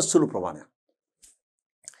ඉතා සුළු ප්‍රමාණයක්.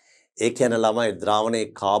 ඒ කියන්නේ ළමයි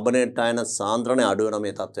ද්‍රාවණයේ කාබනේට් අයන සාන්ද්‍රණය අඩු වෙන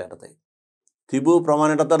මේ තත්ත්වයට තේ. තිබූ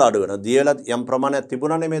ප්‍රමාණයටත් වඩා අඩු වෙනවා. දියවැල යම් ප්‍රමාණයක්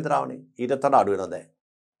තිබුණානේ මේ ද්‍රාවණේ. ඊටත් වඩා අඩු වෙනවා දැන්.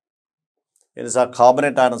 ඒ නිසා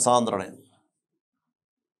කාබනේට් අයන සාන්ද්‍රණය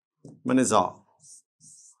මනිසා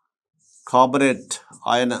කාබනේට්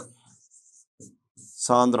අයන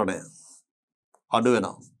සාන්ද්‍රණය අඩු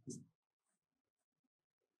වෙනවා.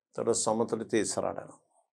 තොර සමතුලිතය ඉස්සරහට යනවා.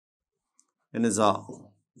 එනිසා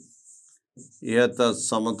ඉහත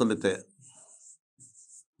සමතුලිතය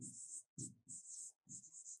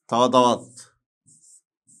තව තවත්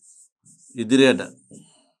ඉදිරියට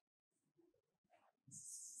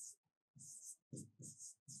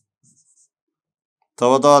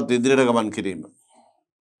තව තවත් ඉදිරියට ගමන් කිරීම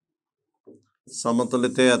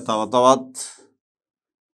සමතුලිතය තව තවත්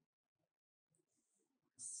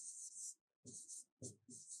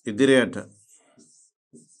ඉදිරියට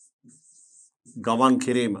ගමන්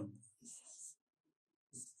කිරීම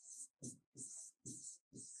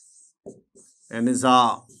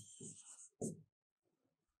එනිසා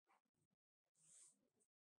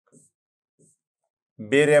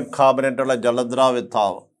බේරියම් කාබනේට් වල ජල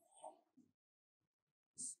ද්‍රාව්‍යතාව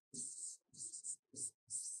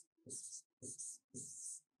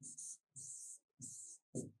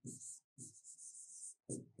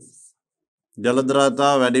ජල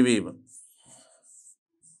ද්‍රව්‍යතාව වැඩිවීම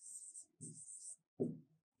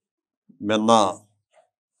මෙන්න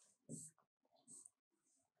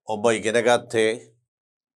ඔබ ඉගෙන ගත්තේ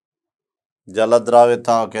ජල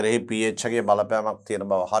ද්‍රව්‍යතාව කෙරෙහි pH එකේ බලපෑමක් තියෙන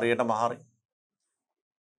බව හරියටම හරි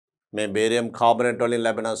මේ බේරියම් කාබනේට් වලින්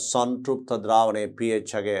ලැබෙන සංතෘප්ත ද්‍රාවණයේ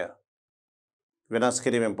pH එකය වෙනස්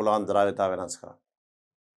කිරීමෙන් පුළුවන් ද්‍රව්‍යතාව වෙනස් කරන්න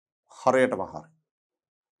හරියටම හරි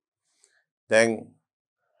දැන්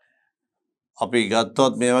අපි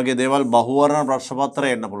ගත්තොත් මේ වගේ දේවල් බහුවර්ණ ප්‍රශ්න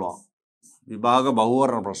පත්‍රය එන්න පුළුවන් විභාග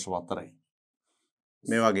බහුවර්ණ ප්‍රශ්න පත්‍රය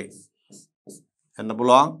මේ වගේ එන්න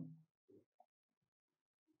පුළුවන්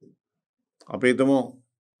අපි හිතමු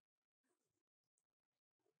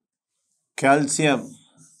කැල්සියම්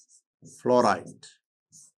ෆ්ලෝරයිඩ්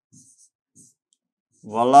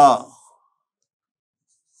වල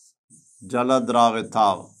ජල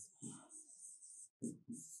ද්‍රව්‍යතාව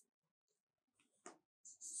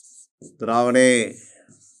ද්‍රාවණයේ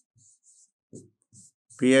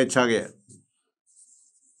pH අගය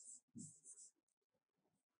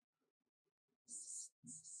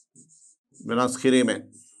වෙනස් කිරීමෙන්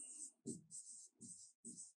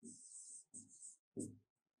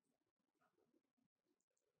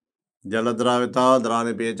ජල ද්‍රව්‍යතාව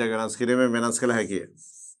ද්‍රාවණයේ pH එක වෙනස් කිරීමෙන් වෙනස් කළ හැකිය.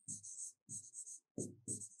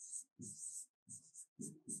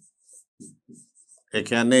 ඒ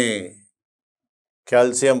කියන්නේ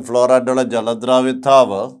කැල්සියම් ෆ්ලෝරයිඩ් වල ජල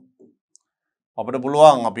ද්‍රව්‍යතාව අපිට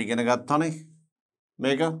පුළුවන් අපි ඉගෙන ගත්තනේ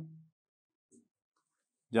මේක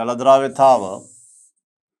ජල ද්‍රව්‍යතාව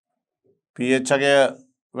pH එක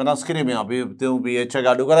වෙනස් කිරීමෙන් අපි හිතමු pH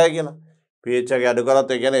එක අඩු කරයි කියලා pH එක අඩු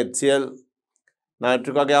කරත් ඒ කියන්නේ HCl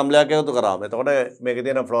නයිට්‍රික් වගේ අම්ලයක් එකතු කරාම එතකොට මේකේ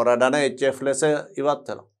තියෙන ෆ්ලෝරයිඩ් අන HF ලෙස ඉවත්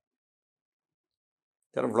වෙනවා.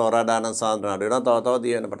 ඒතර ෆ්ලෝරයිඩ් අන සාන්ද්‍රණය අඩු වෙනවා තව තව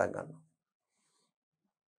දිය වෙන පටන් ගන්නවා.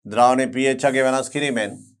 ද්‍රාවණයේ pH එක වෙනස්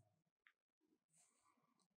කිරීමෙන්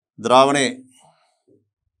ද්‍රාවණයේ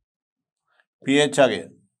pH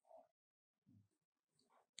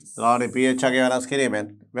එක වෙනස් කිරීමෙන්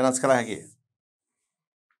වෙනස් කළ හැකියි.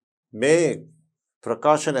 මේ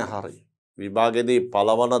ප්‍රකාශනය හරි විභාගයේදී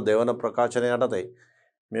පළවන දෙවන ප්‍රකාශනය යටතේ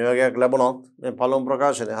මේ වගේක් ලැබුණොත් මේ පළමු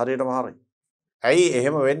ප්‍රකාශනය හරියටම හරි. ඇයි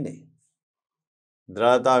එහෙම වෙන්නේ?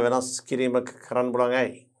 ද්‍රව්‍යතාව වෙනස් කිරීම කරන්න පුළුවන්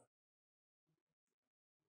ඇයි?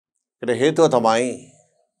 ඒකට හේතුව තමයි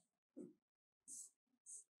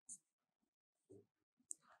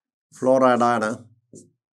ෆ්ලෝරයිඩ්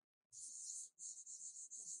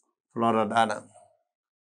අයන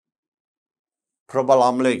ප්‍රබල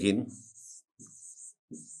අම්ලයකින්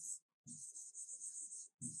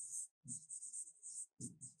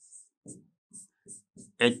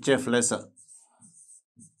HF ලෙස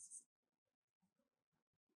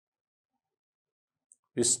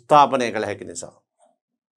විස්ථාපනය කළ හැකි නිසා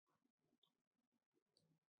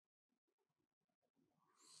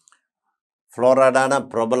ෆ්ලෝරයිඩ් අයන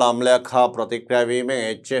ප්‍රබල අම්ලයක් හා ප්‍රතික්‍රියා වීමෙන්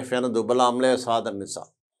HF යන දුබල අම්ලය සාධන නිසා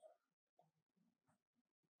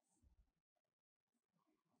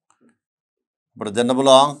අපිට දෙන්න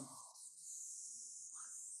පුළුවන්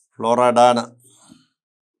ෆ්ලෝරයිඩ් අයන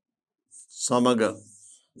සමග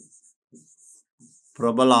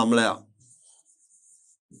ප්‍රබල අම්ලයක්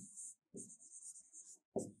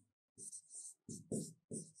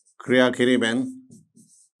ක්‍රියා කිරීමෙන්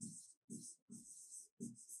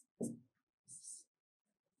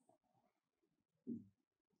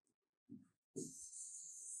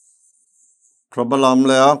ප්‍රබල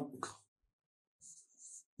අම්ලයක්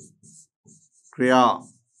ක්‍රියා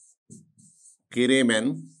කිරීමෙන්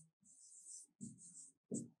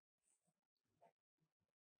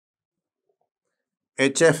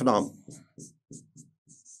HF නම්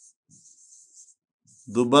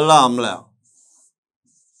දුබල අම්ලයක්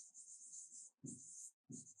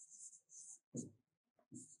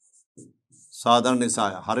සාධන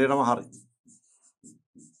නිසාය. හරියටම හරි.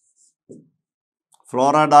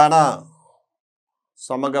 ෆ්ලෝරයිඩ් අයන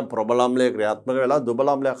සමග ප්‍රබල අම්ලය ක්‍රියාත්මක වෙලා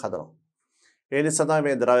දුබල අම්ලයක් හදනවා. ඒ නිසා තමයි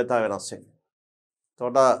මේ ද්‍රව්‍යතාව වෙනස් වෙන්නේ.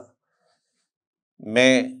 එතකොට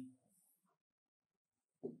මේ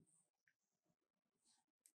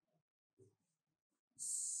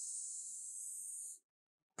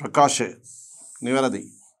ප්‍රකාශය නිවැරදි.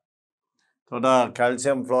 එතකොට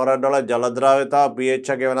කැල්සියම් ෆ්ලෝරයිඩ් වල ජල ද්‍රව්‍යතාව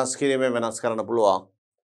pH එක වෙනස් කිරීමෙන් වෙනස් කරන්න පුළුවන්.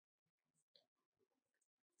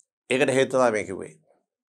 ඒකට හේතුව තමයි මේ කිව්වේ.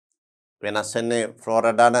 වෙනස් වෙන්නේ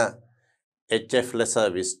ෆ්ලෝරයිඩ් අන HF ලෙස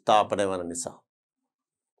විස්ථාපනය වන නිසා.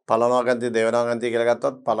 පළනවාගන්තිය දෙවනවාගන්තිය කියලා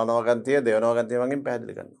ගත්තොත් පළනවාගන්තිය දෙවනවාගන්තිය වගේම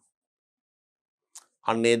පැහැදිලි කරනවා.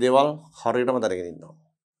 අන්න ඒ දේවල් හරියටම දැනගෙන ඉන්නවා.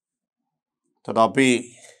 එතකොට අපි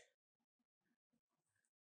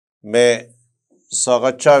මේ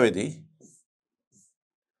සාකච්ඡාවේදී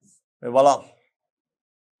මේ බලන්න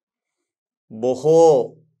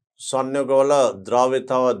බොහෝ සංයෝගවල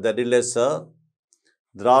ද්‍රව්‍යතාව දැඩි ලෙස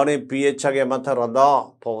ද්‍රවණයේ pH එක මත රඳා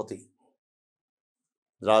පවතී.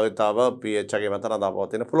 ද්‍රව්‍යතාව pH එක මත රඳා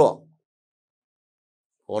පවතින පුළුවන්.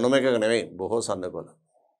 ඕනම එකක නෙවෙයි බොහෝ සංයෝගවල.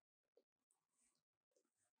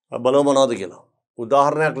 බලමු මොනවද කියලා.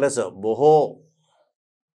 උදාහරණයක් ලෙස බොහෝ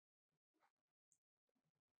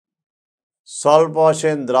ස්වල්ප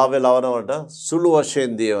වශයෙන් ද්‍රව්‍ය ලවණ වලට සුළු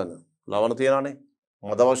වශයෙන් දියවන ලවණ තියනවානේ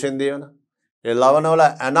මද වශයෙන් දියවන ඒ ලවණ වල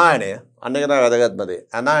ඇනායනය අන්න එක තමයි වැදගත්ම දේ.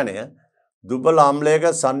 ඇනායනය දුබල අම්ලයක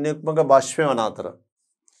සංයුක්මක භස්මය වන අතර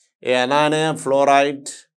ඒ ඇනායනය ෆ්ලෝරයිඩ්,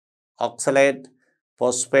 ඔක්සලේට්,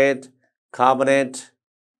 ෆොස්ෆේට්, කාබනේට්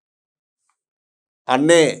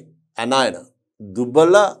අන්නේ ඇනායන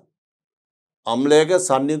දුබල අම්ලයක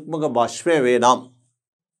සංයුක්මක භස්මය වේ නම්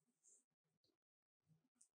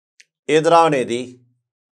ඒ ද්‍රවණයේදී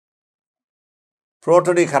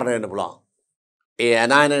ප්‍රෝටනීකරණය වෙන්න පුළුවන්. ඒ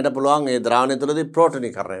ඇනායනයට පුළුවන් ඒ ද්‍රවණය තුළදී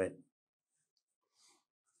ප්‍රෝටනීකරණය වෙන්න.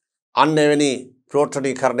 අන්න එවැනි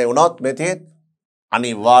ප්‍රෝටනීකරණය වුණොත් මෙතෙන්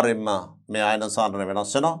අනිවාර්යයෙන්ම මේ ආයන සාන්ද්‍රණය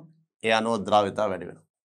වෙනස් වෙනවා. ඒ අනුව ද්‍රව්‍යතාව වැඩි වෙනවා.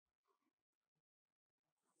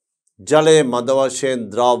 ජලයේ මද වශයෙන්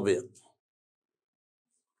ද්‍රව්‍ය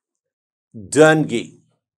ඩන්ගි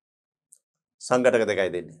සංඝටක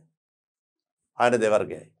දෙකයි දෙන්නේ. ආයන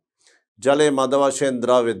දෙවර්ගයයි. ජලයේ මද වශයෙන්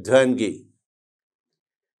ද්‍රව්‍ය ඩන්ගි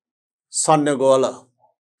සංයෝගවල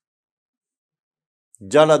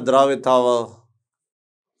ජල ද්‍රව්‍යතාව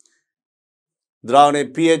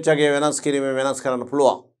ද්‍රවණයේ pH එක වෙනස් කිරීමෙන් වෙනස් කරන්න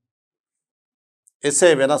පුළුවන්.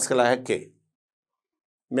 එසේ වෙනස් කළ හැක්කේ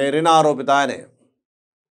මේ ඍණාරෝපිත ආයනය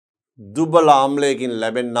දුබල ආම්ලයකින්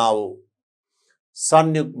ලැබෙන්නා වූ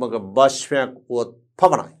සංයුක්මක භස්මයක් වුවත්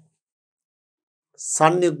පමණයි.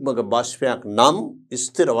 සංයුක්මක භස්මයක් නම්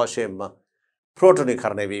ස්ථිර වශයෙන්ම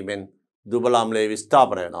ප්‍රෝටනීකරණය වීමෙන් දුබල ආම්ලයේ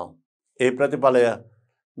විස්ථාපනය වෙනවා. ඒ ප්‍රතිඵලය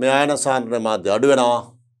මේ ආයන සාන්ද්‍රණය මාධ්‍ය අඩු වෙනවා.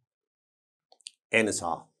 ඒ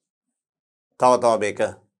නිසා තව තව මේක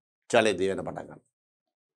ජලයේ දිවෙන පටන් ගන්නවා.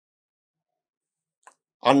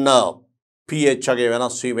 අන්න pH එක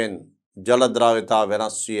වෙනස් වීමෙන් ජල ද්‍රව්‍යතාව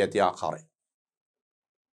වෙනස් වී ඇති ආකාරය.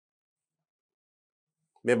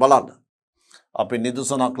 මේ බලන්න. අපි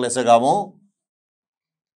නිදසුනක් ලෙස ගමු.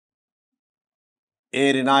 ඒ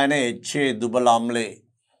ඍණායන HA දුබල අම්ලයේ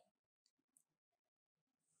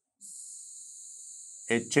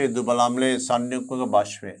HA දුබල අම්ලයේ සංයුක්මක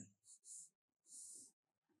භස්මය.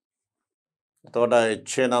 එතකොට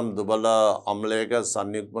HA නම් දුබල අම්ලයක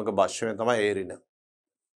සංයුක්මක භස්මය තමයි ඒ ඍණ.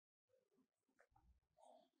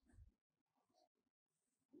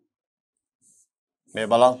 මේ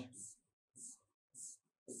බලන්න.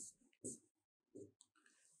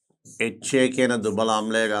 HA කියන දුබල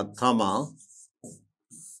අම්ලය ගත්තම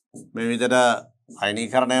මේ විදිහට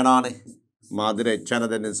අයනීකරණය වෙනවානේ. මාධ්‍යර H යන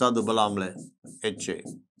දෙන්න නිසා දුබල අම්ලය HA.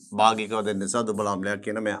 භාගිකව දෙන්න නිසා දුබල අම්ලයක්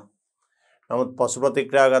කියන මෙයා. නමුත් පසු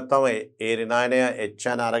ප්‍රතික්‍රියා ගත්තම ඒ ඍණායනය H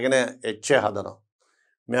යන අරගෙන HA හදනවා.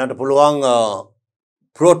 මෙයාට පුළුවන්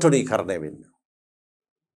ප්‍රෝටනීකරණය වෙන්න.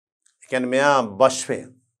 ඒ කියන්නේ මෙයා භස්මය.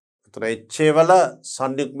 ඒතර HA වල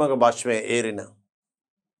සංයුක්මක භස්මය ඒ ඍණ.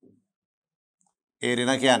 ඒ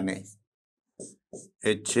ඍණ කියන්නේ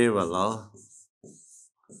HA වල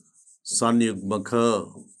සංයුග්මක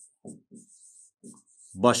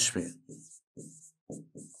භස්මය.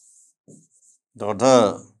 එතකොට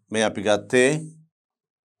මේ අපි ගත්තේ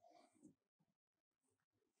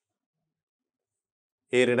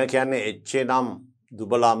ඒ ඍණ කියන්නේ HA නම්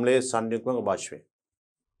දුබල අම්ලයේ සංයුග්මක භස්මය.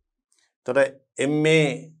 එතකොට MA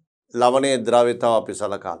ලවණයේ ද්‍රව්‍යතාව අපි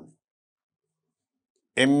සලකන්නේ.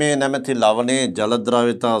 MA නැමැති ලවණයේ ජල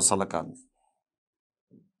ද්‍රව්‍යතාව සලකන්නේ.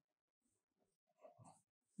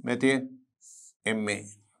 මෙතේ MA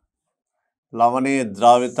ලවණයේ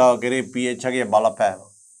ද්‍රව්‍යතාව කෙරේ pH එකේ බලපෑම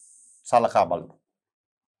සලකා බලමු.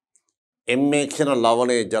 MA කියන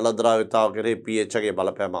ලවණයේ ජල ද්‍රව්‍යතාව කෙරේ pH එකේ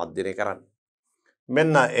බලපෑම අධ්‍යයනය කරන්න.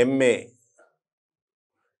 මෙන්න MA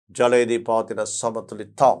ජලයේදී පවතින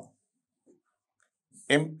සමතුලිතතාව.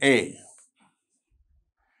 MA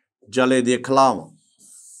ජලයේදී කලාම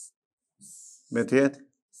මේ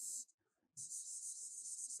තියෙන්නේ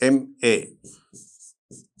MA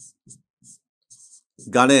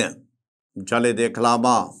ඝනය ජලයේදී කලාම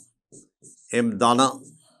M ධන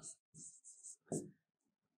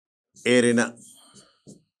ඒරින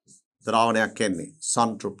ද්‍රාවණයක් එන්නේ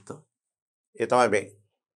සංතෘප්ත. ඒ තමයි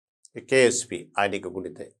මේ KSP අයනික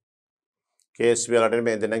ගුණිතය. KSP වලට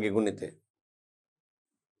මේ දෙන්නගේ ගුණිතය.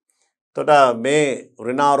 එතකොට මේ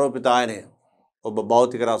ඍණාරෝපිත ආයනය ඔබ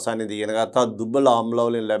භෞතික රසායනයේදී ඉගෙන ගත්තා දුබල අම්ල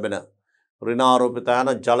වලින් ලැබෙන ඍණාරෝපිත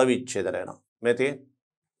ආයන ජල විච්ඡේදනය වෙනවා. මේ තියෙන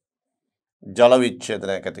ජල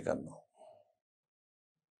විච්ඡේදනයක් ඇති කරනවා.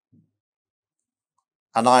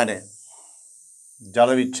 අනායනය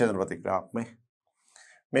ජල විච්ඡේදන ප්‍රතික්‍රියාවක්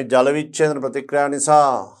මේ ජල විච්ඡේදන ප්‍රතික්‍රියාව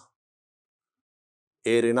නිසා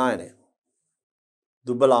ඒ ඍණායනය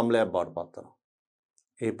දුබල අම්ලයක් බවට පත් වෙනවා.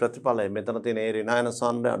 ඒ ප්‍රතිඵලය මෙතන තියෙන ඒ ඍණායන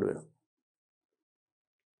සාන්ද්‍රය අඩු වෙනවා.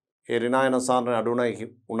 ඒ ඍණායන සාන්ද්‍රය අඩු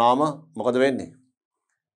වුණාම මොකද වෙන්නේ?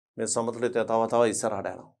 මේ සමතුලිතය තව තව ඉස්සරහට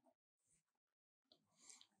යනවා.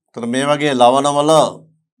 එතන මේ වගේ ලවණවල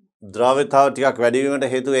ද්‍රව්‍යතාව ටිකක් වැඩි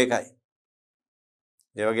වීමට හේතුව ඒකයි.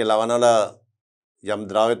 ඒ වගේ ලවණවල යම්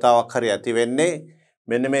ද්‍රව්‍යතාවක් හරි ඇති වෙන්නේ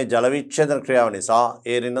මෙන්න මේ ජල විච්ඡේදන ක්‍රියාව නිසා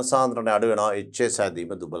ඒ ඍණ සාන්ද්‍රණය අඩු වෙනවා. HA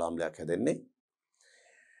සෑදීම දුබල අම්ලයක් හැදෙන්නේ.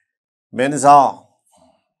 මේ නිසා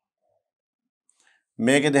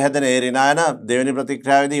මේකෙද හැදෙන ඒ ඍණායන දෙවෙනි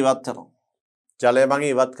ප්‍රතික්‍රියාවේදී ඉවත් වෙනවා. ජලය මගින්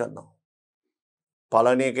ඉවත් කරනවා.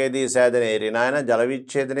 පළවෙනි එකේදී සෑදෙන ඒ ඍණායන ජල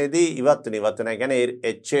විච්ඡේදනයේදී ඉවත් වෙනවා. කියන්නේ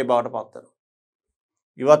HA බවට පත් වෙනවා.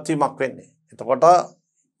 ඉවත් වීමක් වෙන්නේ. එතකොට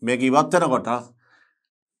මේක ඉවත් වෙනකොට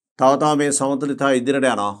තව මේ සමතුලිතතාවය ඉදිරියට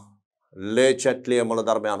යනවා. ලේචැට්ලිය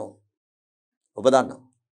මූලධර්ම යනවා. ඔබ දන්නවා.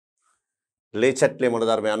 ලේචැට්ලිය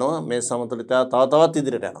මූලධර්ම යනවා මේ සමතුලිතතාවය තව තවත්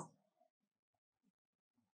ඉදිරියට යනවා.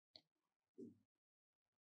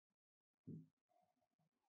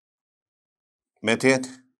 මෙතෙත්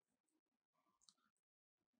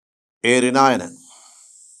ඒ ඍණායන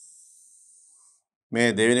මේ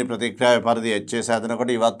දෙවෙනි ප්‍රතික්‍රියාවේ පරිදි HA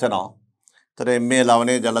සෑදෙනකොට ඉවත් වෙනවා. ඒතර මේ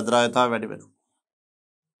ලවණයේ ජල ද්‍රව්‍යතාවය වැඩි වෙනවා.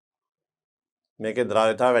 මේකේ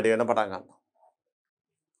ද්‍රව්‍යතාවය වැඩි වෙන පටන් ගන්නවා.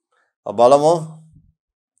 බලමු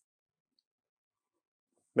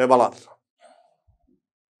මේ බලන්න.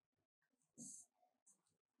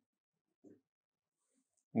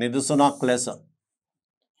 නිදසුනක් ලෙස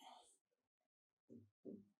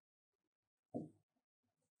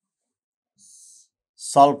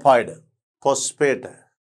සල්ෆයිඩ්, ෆොස්ෆේට්,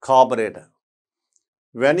 කාබරේට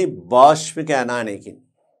වැනි බාෂ්පික ඇනායනයකින්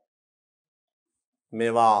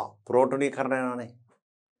මේවා ප්‍රෝටෝනීකරණය වෙනවානේ.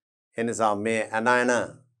 ඒ නිසා මේ ඇනායන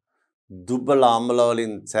දුබල අම්ල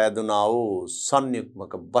වලින් සෑදුනා වූ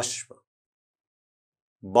සංයුක්මක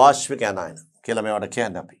බාෂ්පික ඇනායන කියලා මේවට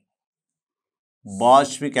කියන්නේ අපි.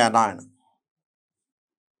 බාෂ්පික ඇනායන.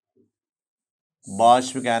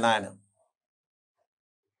 බාෂ්පික ඇනායන.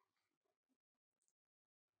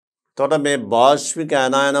 තොට මේ බාෂ්පික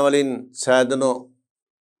ඇනායන වලින් සෑදුණු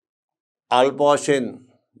අල්ප වශයෙන්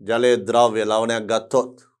ජලයේ ද්‍රව්‍ය ලවණයක්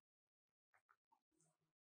ගත්තොත්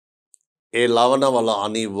ඒ ලවණවල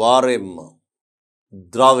අනිවාර්යයෙන්ම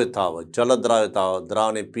ද්‍රව්‍යතාව ජල ද්‍රව්‍යතාව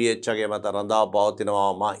ද්‍රවණයේ pH ගේ මත රඳා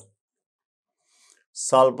පවතිනවාමයි.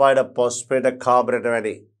 සල්ෆයිඩ්, ෆොස්ෆේට්, කාබරේට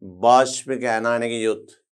වැනි බාෂ්පික ඇනායනකින්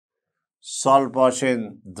යුත් ස්වල්ප වශයෙන්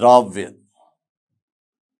ද්‍රව්‍ය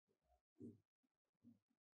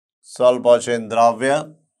ස්වල්ප වශයෙන් ද්‍රව්‍ය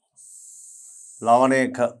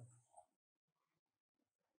ලවණයක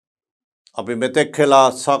අපි මෙතෙක් කළා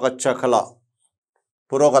සාකච්ඡා කළා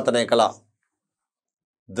පුරෝගතනය කළා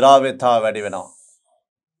ද්‍රව්‍යතාව වැඩි වෙනවා.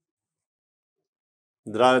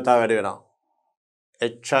 ද්‍රව්‍යතාව වැඩි වෙනවා.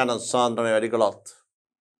 HN සාන්ද්‍රණය වැඩි කළොත්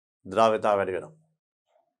ද්‍රව්‍යතාව වැඩි වෙනවා.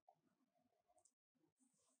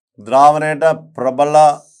 ද්‍රාවණයට ප්‍රබල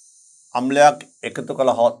අම්ලයක් එකතු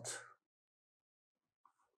කළහොත්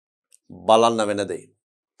බලන්න වෙන දේ.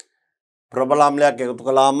 ප්‍රබල අම්ලයක් එකතු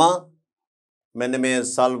කළාම මෙන්න මේ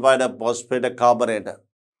සල්ෆයිඩ්, ෆොස්ෆේට්, කාබරේට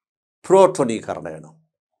ප්‍රෝටෝනීකරණය වෙනවා.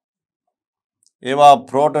 ඒවා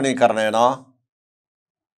ප්‍රෝටෝනීකරණය වෙනවා.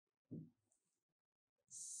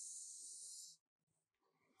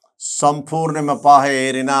 සම්පූර්ණයෙන්ම පහේ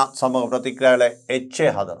ඒ ඍණ සමග ප්‍රතික්‍රියා වල HA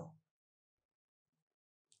හදනවා.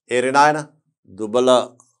 ඒ ඍණායන දුබල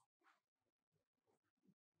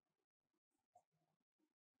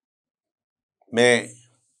මේ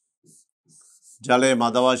ජලයේ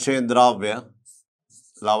මද වශයෙන් ද්‍රව්‍ය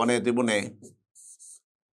ලවණයේ තිබුණේ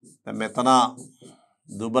දැන් මෙතන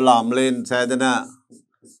දුබල අම්ලයෙන් සෑදෙන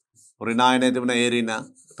ඍණායනයේ තිබුණ ඒ ඍණ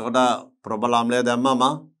එතකොට ප්‍රබල අම්ලය දැම්මම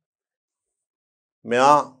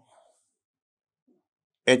මෙයා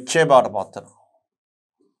HA බවට පත් වෙනවා.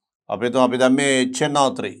 අපි දැම්මේ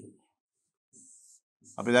HNO3.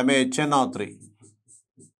 අපි දැම්මේ HNO3.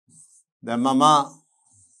 දැම්මම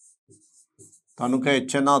තනුක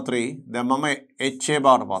HNO3 දැම්මම HA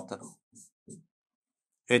බවට පත් වෙනවා.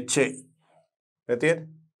 HA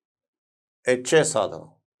එතෙන් HA සාධන.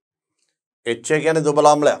 HA කියන්නේ දුබල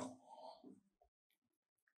අම්ලයක්.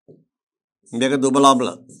 මේක දුබල අම්ල.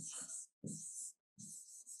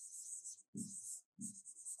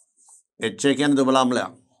 HA කියන්නේ දුබල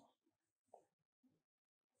අම්ලයක්.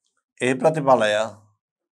 ඒ ප්‍රතිඵලය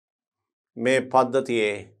මේ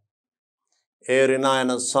පද්ධතියේ ඒ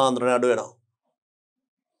ඍණායන සාන්ද්‍රණය අඩු වෙනවා.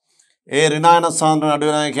 ඒ ඍණායන සාන්ද්‍රණය අඩු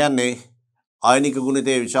වෙනවා කියන්නේ ආයනික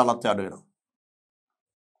ගුණිතයේ විශාලත්වය අඩු වෙනවා.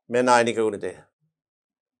 මෙන්න ආයනික ගුණිතය.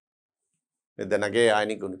 මේ දැනගේ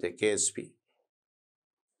ආයනික ගුණිතය KSP.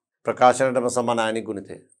 ප්‍රකාශනයටම සමාන ආයනික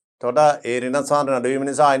ගුණිතය. එතකොට ඒ ඍණ සාන්ද්‍රණය අඩු වීම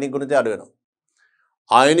නිසා ආයනික ගුණිතය අඩු වෙනවා.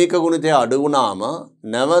 ආයනික ගුණිතය අඩු වුණාම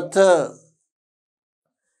නැවත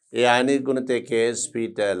ඒ ආයනික ගුණිතයේ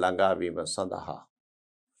KSPට ළඟා වීම සඳහා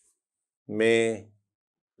මේ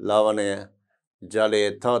ලවණය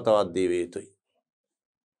ජලයේ තව තවත් දී විය යුතුයි.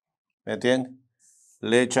 මෙතෙන්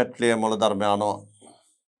ලේ චට්ලිය මූලධර්මය අනුව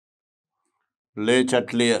ලේ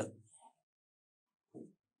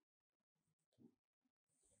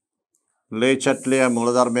චට්ලිය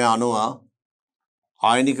මූලධර්මය අනුව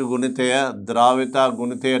ආයනික ගුණිතය ද්‍රාවිතා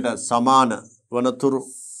ගුණිතයට සමාන වනතුරු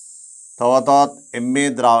තව තවත් MA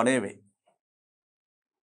ද්‍රාවණය වේ.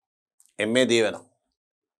 MA දී වෙනවා.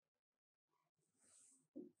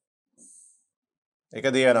 එක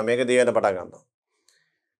දී වෙනවා. මේක දී වෙන පටන් ගන්නවා.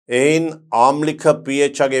 එයින් ආම්ලික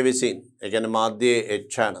pH අගය විසින් ඒ කියන්නේ මාධ්‍යයේ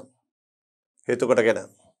H හේතු කොටගෙන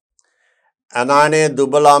ඇනායනයේ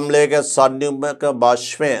දුබල අම්ලයක සංයුග්මක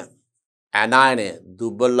භාෂ්මය ඇනායනයේ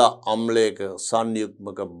දුබල අම්ලයක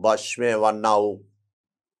සංයුග්මක භාෂ්මය වන්නා වූ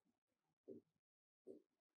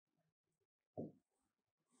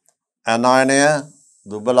ඇනායනය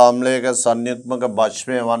දුබල අම්ලයක සංයුග්මක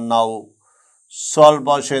භාෂ්මය වන්නා වූ ස්වල්ප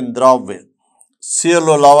වශයෙන් ද්‍රව්‍ය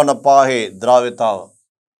සියලු ලවණ පාහේ ද්‍රාව්‍යතාව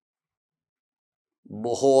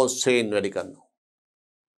බොහෝ සෙයින් වැඩි කරනවා.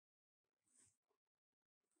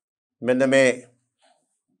 මෙන්න මේ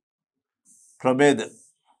ප්‍රභේද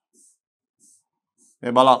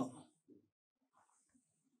මේ බලන්න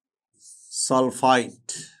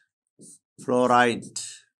සල්ෆයිඩ් ෆ්ලෝරයිඩ්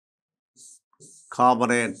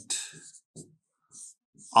කාබනේට්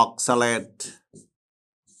ඔක්සලේට්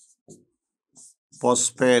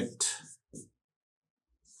ફોස්ફેટ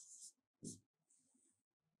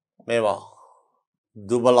මේවා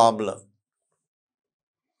දුබල අම්ල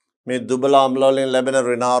මේ දුබල අම්ල වලින් ලැබෙන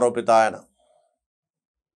ඍණාරෝපිත ආයන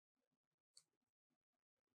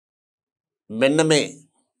මෙන්න මේ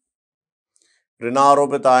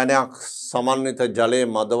ඍණාරෝපිත ආයනයක් සමන්විත ජලයේ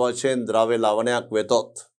මද වශයෙන් ද්‍රව්‍ය ලවණයක්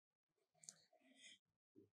වෙතොත්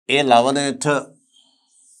ඒ ලවණයට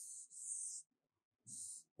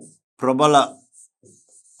ප්‍රබල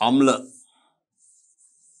අම්ල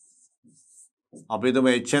අපි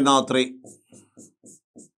හිතමු HNO3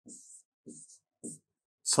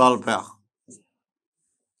 ස්වල්පයක්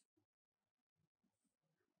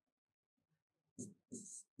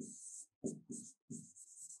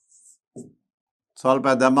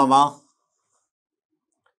දැම්මම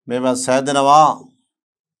මේවා සෑදෙනවා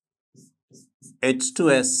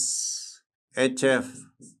H2S HF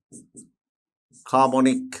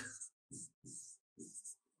කාබොනික්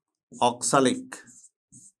oxalic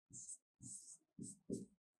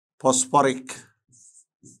phosphoric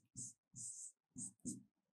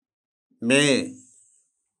මේ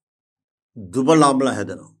දුබල අම්ල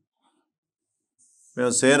හැදෙනවා.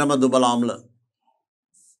 මේ සේරම දුබල අම්ල.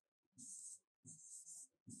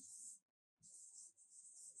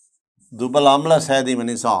 දුබල අම්ල සෑදීම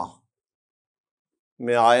නිසා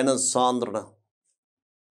මේ ආයන සාන්ද්‍රණ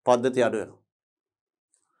පද්ධතිය අඩු වෙනවා.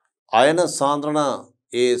 ආයන සාන්ද්‍රණ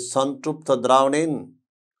ඒ සංතෘප්ත ද්‍රාවණයෙන්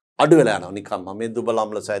අඩු වෙලා යනවා නිකම්ම මේ දුබල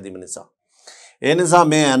අම්ල සෑදීම නිසා. ඒ නිසා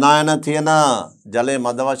මේ ඇනායන තියෙන ජලයේ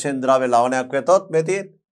මද වශයෙන් ද්‍රව්‍ය ලවණයක් වෙතොත් මේ තියෙන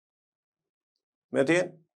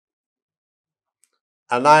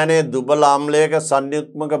ඇනායනයේ දුබල අම්ලයක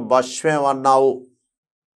සංයුග්මක භාෂ්මය වන්නා වූ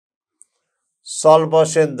ස්වල්ප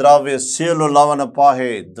වශයෙන් ද්‍රව්‍ය සියලු ලවණ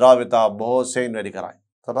පාහේ ද්‍රව්‍යතා බොහෝ සෙයින් වැඩි කරයි.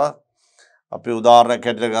 තව අපි උදාහරණයක්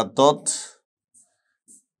හැටියට ගත්තොත්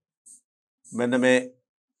මෙන්න මේ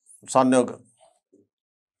සංයෝග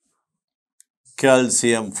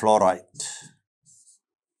calcium fluoride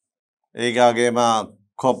ඒගාගේම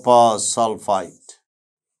copper sulfide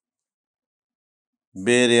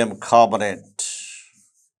barium carbonate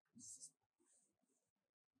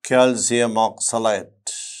calcium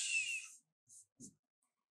oxalate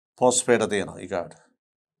phosphate තියෙනවා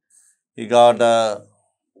ඊගාට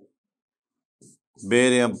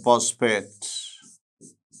barium phosphate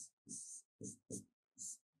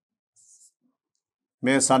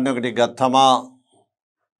මේ සංයෝග ටික ගත්තම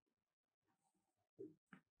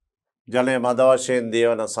ජලයේ මද වශයෙන්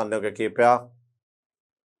දියවන සංයෝග කීපයක්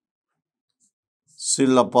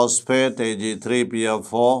silver phosphate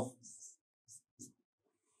Ag3PO4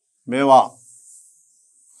 මේවා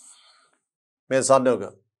මේ සංයෝග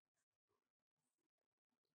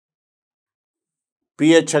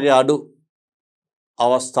pH එකේ අඩු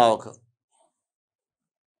අවස්ථාවක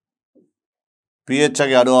pH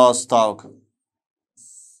එකේ අඩු අවස්ථාවක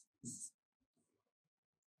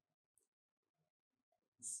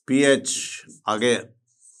pH අගේ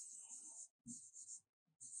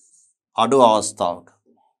අඩු අවස්ථාවක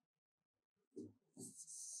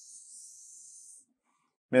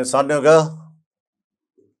මේ සංයෝග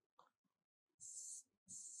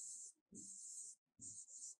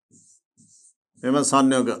මෙම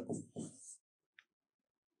සංයෝග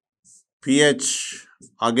pH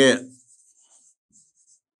අගේ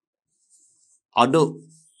අඩු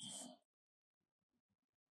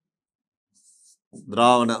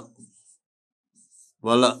ද්‍රාවණ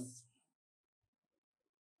වල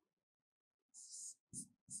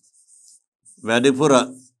වැඩිපුර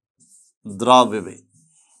ද්‍රව්‍ය වේ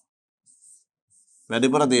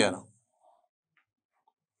වැඩිපුර දියනවා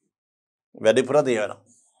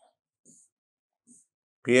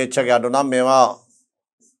pH එක අඩු නම් මේවා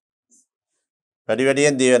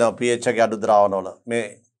වැඩියෙන් දියනවා pH එක අඩු ද්‍රාවණ වල මේ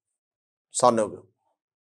සංයෝග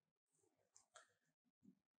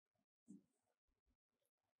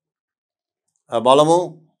බලමු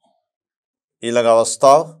ඊළඟ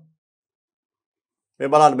අවස්ථාව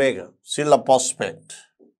මේ බලන්න මේක silver phosphate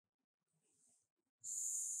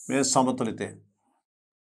මේ සමතුලිතය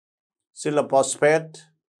silver phosphate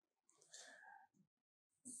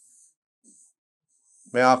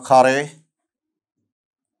මේ ආකාරයේ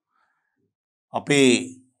අපි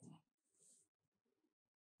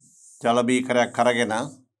ජල බීකරයක් අරගෙන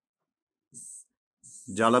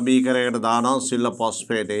ජල බීකරයකට දානවා silver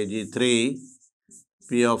phosphate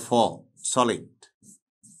Ag3PO4 solid.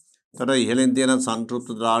 තර ඉහළින් තියෙන සංතෘප්ත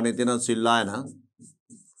ද්‍රාවණයේ තියෙන සිල් ආයන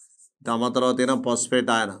තමතරව තියෙන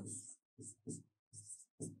phosphate ආයන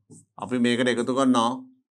අපි මේකට එකතු කරනවා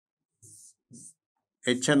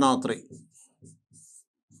HNO3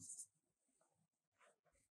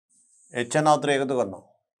 එකතු කරනවා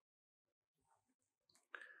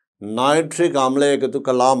नाइट्रिक आम्ल එකතු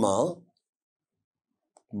කළාම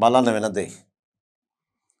බලන්න වෙන දේ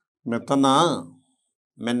මෙතන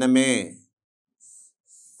මෙන්න මේ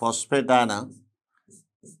phosphate ආයන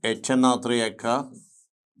HNO3 එක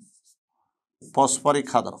phosphoric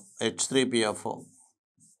හදනවා H3PO4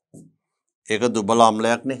 ඒක දුබල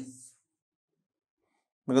ආම්ලයක් නේ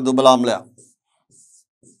මේක දුබල ආම්ලයක්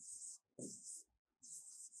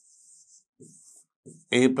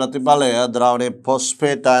එහි ප්‍රතිඵලය ද්‍රාවණයේ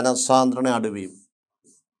phosphate ආයන සාන්ද්‍රණය අඩුවීම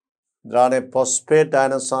ද්‍රාවණයේ phosphate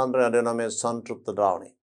ආයන සාන්ද්‍රණය අඩු වෙන මේ සංතෘප්ත ද්‍රාවණය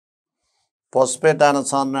phosphate ආයන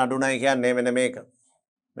සාන්ද්‍රණය අඩු නැහැ කියන්නේ මෙන්න මේක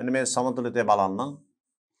මෙන්න මේ සමතුලිතය බලන්න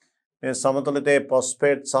මේ සමතුලිතයේ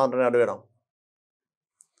phosphate සාන්ද්‍රණය අඩු වෙනවා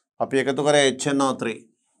අපි එකතු කරේ HNO3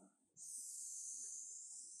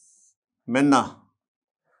 මෙන්න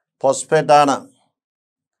phosphate ආයන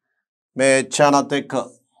මේ HNO3 එක්ක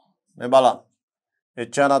මේ බලන්න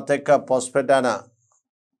HNO3 එක්ක phosphate ආයන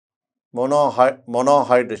මොනෝ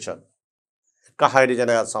හයිඩ්‍රජන් එක හයිඩ්‍රජන්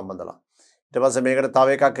එකක් සම්බන්ධලා ඊට පස්සේ මේකට තව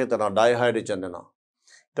එකක් හිතනවා ඩයිහයිඩ්‍රජන් එනවා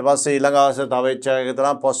ඊට පස්සේ ඊළඟ අවශ්‍ය තව එකක්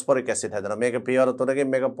හිතනවා phosphoric acid හැදෙනවා මේක පියවර තුනකින්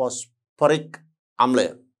මේක phosphoric අම්ලය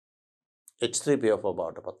H3PO4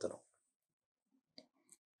 බවට පත් වෙනවා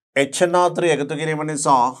HNO3 එකතු කිරීම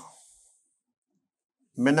නිසා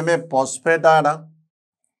මෙන්න මේ phosphate ආයන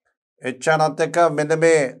HNO3 එක්ක මෙන්න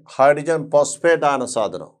මේ හයිඩ්‍රජන් phosphate ආයන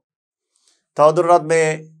සාදනවා තවදුරටත් මේ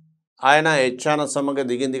ආයන HN සමග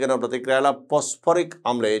දිගින් දිගට ප්‍රතික්‍රියාලා phosphoric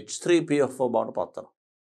අම්ල H3PO4 බවට පත් වෙනවා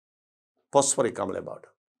phosphoric අම්ලය බවට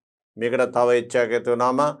මේකට තව H එකක් එකතු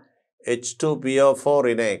වුණාම H2PO4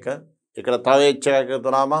 ඍණ එක ඒකට තව H එකක් එකතු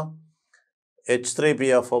වුණාම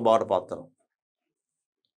H3PO4 බවට පත් වෙනවා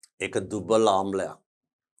ඒක දුබල ආම්ලයක්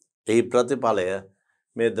එහි ප්‍රතිඵලය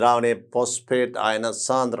මේ ද්‍රාවණයේ phosphate ආයන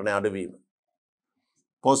සාන්ද්‍රණය අඩුවීම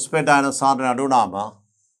phosphate ආයන සාන්ද්‍රණය අඩු වුණාම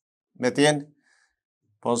මේ තියෙන්නේ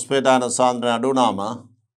phosphate ආයන සාන්ද්‍රණය අඩු වුණාම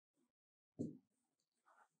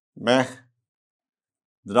මේ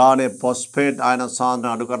ද්‍රාවණයේ phosphate ආයන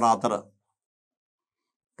සාන්ද්‍රණය අඩු කරන අතර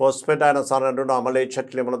phosphate ආයන සාන්ද්‍රණය අඩු වුණාම ලේක්ෂ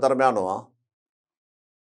ක්‍රියා මොනතරම් යනවා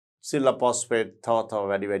සිල්ලා පොස්ෆේට් තව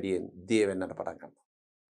තව වැඩියෙන් දිය වෙන්නට පටන් ගන්නවා.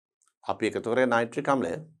 අපි එකතු කරේ නයිට්‍රික්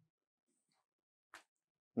අම්ලය.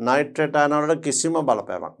 නයිට්‍රේට් අයන වලට කිසිම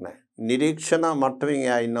බලපෑමක් නැහැ. නිරීක්ෂණ මට්ටමින්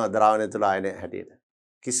එයා ඉන්නවා ද්‍රාවණය තුළ අයන හැටියට.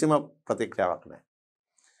 කිසිම ප්‍රතික්‍රියාවක් නැහැ.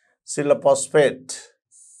 සිල්ලා පොස්ෆේට්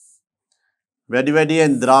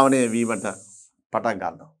වැඩියෙන් ද්‍රාවණය වීමට පටන්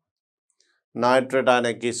ගන්නවා. නයිට්‍රේට් අයන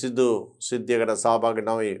කිසිදු සිද්ධියකට සහභාගී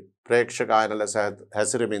නොවි ප්‍රේක්ෂක අයන ලෙස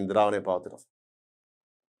හැසිරෙමින් ද්‍රාවණය පවතිනවා.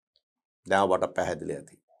 දැන් ඔබට පැහැදිලි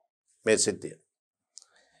ඇති මේ සිද්ධිය.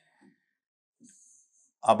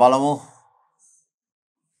 බලමු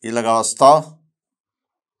ඊළඟ අවස්ථාව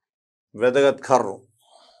වැදගත් කරුණු.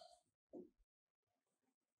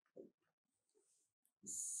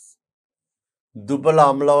 දුබල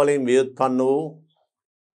අම්ල වලින් ව්‍යුත්පන්න වූ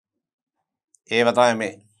ඒව තමයි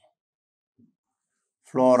මේ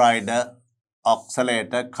ෆ්ලෝරයිඩ,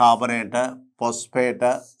 ඔක්සලේට, කාබනේට, පොස්ෆේට,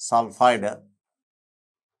 සල්ෆයිඩ.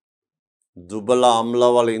 දුබල අම්ල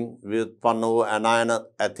වලින් ව්‍යුත්පන්න වූ ඇනායන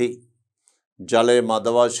ඇති ජලයේ මද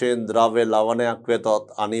වශයෙන් ද්‍රව්‍ය ලවණයක් වෙතොත්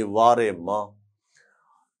අනිවාර්යයෙන්ම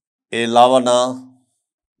ඒ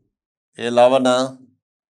ලවණ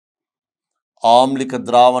ආම්ලික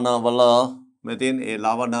ද්‍රාවණ වල මෙතින් ඒ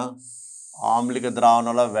ලවණ ආම්ලික ද්‍රාවණ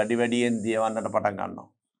වල වැඩියෙන් දියවන්නට පටන් ගන්නවා.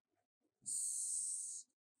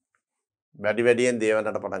 වැඩියෙන්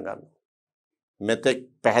දියවන්නට පටන් ගන්නවා. මෙතෙක්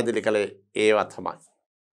පැහැදිලි කළේ ඒවා තමයි.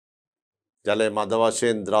 ජලයේ මද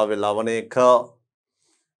වශයෙන් ද්‍රව්‍ය ලවණයක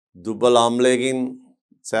දුබල අම්ලයකින්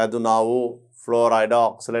සෑදුනා වූ ෆ්ලෝරයිඩ,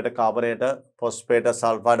 ඔක්සලේට, කාබනේට, පොස්ෆේට,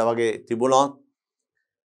 සල්ෆයිඩ වගේ තිබුණා.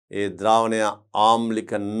 ඒ ද්‍රාවණය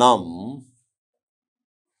ආම්ලික නම්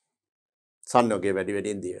සංයෝගයේ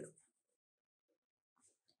වැඩියෙන් දී වෙනවා.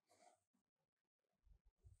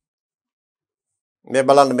 මේ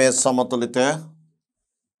බලන්න මේ සමතුලිතය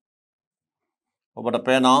ඔබට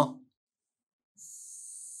පේනවා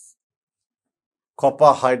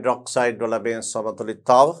copper hydroxide වල ලැබෙන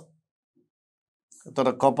සමතුලිතතාව.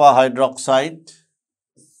 එතකොට copper hydroxide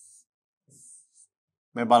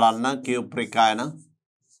මේ බලන්න cupric අයන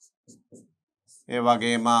ඒ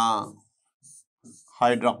වගේම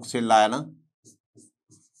hydroxyl අයන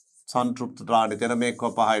සංතෘප්ත ද්‍රාවණය තියෙන මේ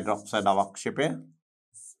copper hydroxide අවක්ෂේපය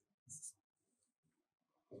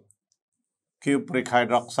cupric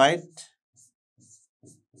hydroxide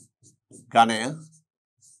ඝනය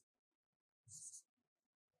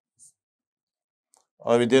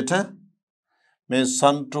ඔය විදිහට මේ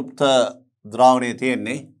සංතෘප්ත ද්‍රාවණයේ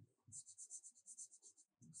තියෙන්නේ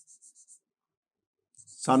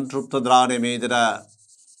සංතෘප්ත ද්‍රාවණයේ මේ විදිහට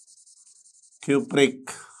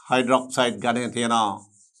cupric hydroxide ඝනය තියෙන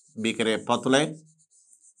බීකරේ පතුලේ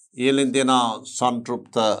ඊළඟ තියෙන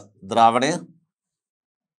සංතෘප්ත ද්‍රාවණය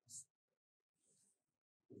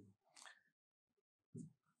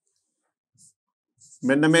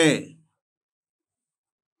මෙන්න මේ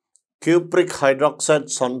cupric hydroxide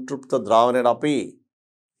සංතෘප්ත ද්‍රාවණයට අපි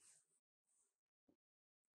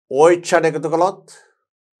OH එකතු කළොත්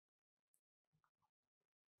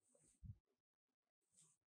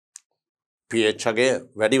pH එක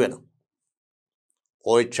වැඩි වෙනවා.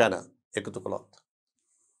 OH එකතු කළොත්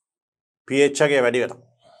pH එක වැඩි වෙනවා.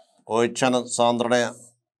 OH සාන්ද්‍රණය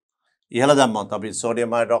ඉහළ දැම්මොත් අපි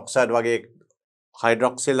සෝඩියම් හයිඩ්‍රොක්සයිඩ් වගේ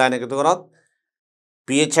හයිඩ්‍රොක්සිල් අයන එකතු කරොත්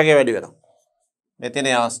pH එක වැඩි වෙනවා.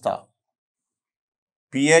 මෙතන අවස්ථාව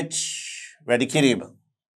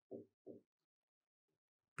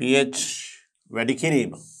pH වැඩි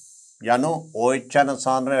කිරීම යනු OH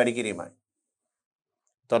සාන්ද්‍රණය වැඩි කිරීමයි.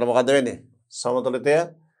 එතකොට මොකද වෙන්නේ? සමතුලිතය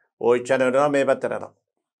OH වෙනවා මේ පැත්තට යනවා.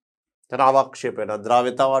 එතන අවක්ෂේප වෙනවා.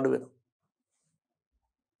 ද්‍රව්‍යතාව අඩු වෙනවා.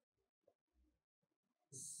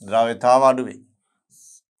 ද්‍රව්‍යතාව අඩු වෙයි.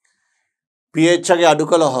 pH එක අඩු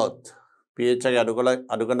කළොත් pH එක අඩු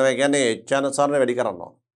කරනවා කියන්නේ H සාන්ද්‍රණය වැඩි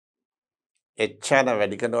කරනවා. H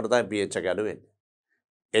වැඩි කරනකොට තමයි pH එක අඩු වෙන්නේ.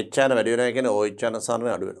 H වැඩි වෙනවා කියන්නේ OH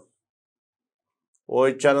සාන්ද්‍රණය අඩු වෙනවා.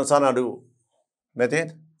 OH සාන්ද්‍රණය අඩු නැතේ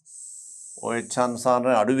OH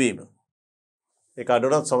සාන්ද්‍රණය අඩු වීම. ඒක අඩු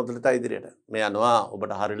වුණොත් සමතුලිතය ඉදිරියට. මේ අනුව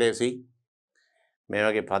ඔබට හරි ලේසි මේ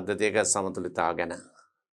වගේ පද්ධතියක සමතුලිතතාව ගැන.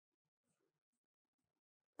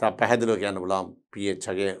 තා පැහැදිලිව කියන්න පුළුවන් pH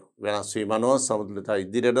එක වෙනස් වීම අනුව සමතුලිතතාව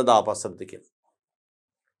ඉදිරියට දාපස්සට කියලා.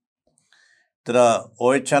 තර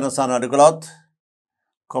OH සාන්ද්‍රණය අඩු කළොත්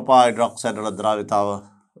copper hydroxide වල ද්‍රව්‍යතාව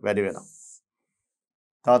වැඩි වෙනවා.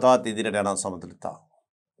 තවත් ඉදිරියට යන සමතුලිතතාව.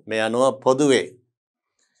 මේ අනුව පොදුවේ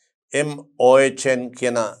MOHN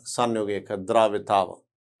කියන සංයෝගයක ද්‍රව්‍යතාව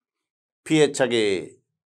pH එකේ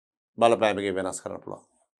බලපෑමකින් වෙනස් කරන්න පුළුවන්.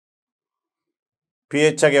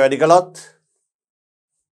 pH එක වැඩි කළොත්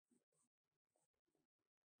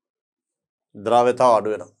ද්‍රව්‍යතාව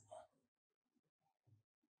අඩු වෙනවා.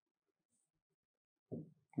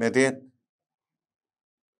 මේ තියෙන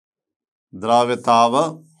ද්‍රව්‍යතාව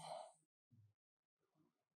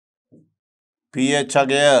pH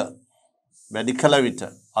අගය වැඩි කළ විට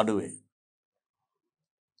අඩු වේ.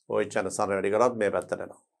 OH යන සර වැඩි කරොත් මේ පැත්තට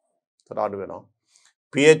එනවා. ඒතර අඩු වෙනවා.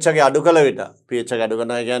 pH අගය අඩු කළ විට pH අගය අඩු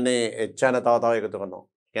කරනවා කියන්නේ H යන තව එකතු කරනවා.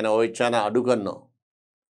 කියන්නේ OH යන අඩු කරනවා.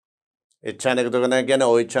 H යන එකතු කරනවා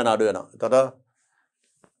කියන්නේ OH යන අඩු වෙනවා. එතකොට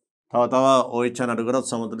තව OH යන අඩු කරොත්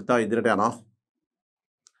සමතුලිතතාවය ඉදිරියට යනවා.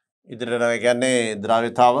 ඉදිරියට යනවා කියන්නේ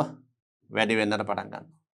ද්‍රව්‍යතාව වැඩි වෙන්නට පටන්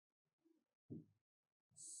ගන්නවා.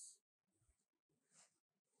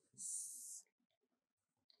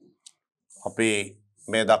 අපි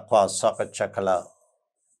මේ දක්වා සාකච්ඡා කළා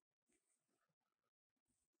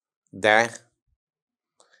දැන්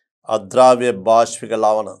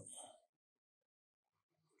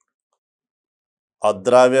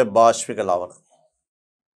අද්‍රව්‍ය බාෂ්පික ලවණ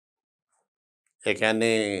ඒ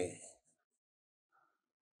කියන්නේ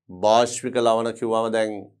බාෂ්පික ලවණ කිව්වම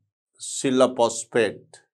දැන් සිල්ල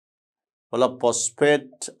පොස්පේට් වල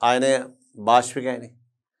පොස්පේට් අයනය බාෂ්පිකයිනේ.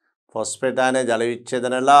 පොස්පේට් අයනය ජල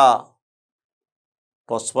විච්ඡේදනලා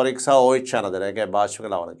පොස්පොරික් සහ OH යන දෙන එකයි බාෂ්පික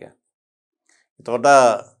ලවණ කියන්නේ. එතකොට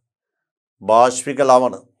බාෂ්පික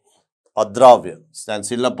ලවණ අද්‍රව්‍ය දැන්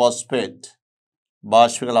සිල්ල පොස්පේට්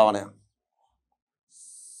බාෂ්පික ලවණය.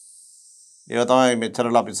 ඒක තමයි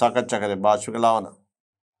මෙච්චරලා අපි සාකච්ඡා කරේ බාෂ්පික ලවණ.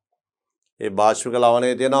 ඒ බාෂ්පික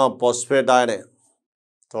ලවණයේ තියෙනවා පොස්පේට් අයනය.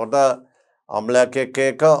 එතකොට අම්ලයක් එක්ක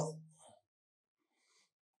එක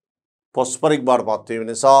පොස්පොරික් බවට පත් වීම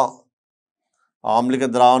නිසා ආම්ලික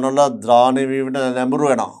ද්‍රාවණ වල ද්‍රාවණය වීමට නැඹුරු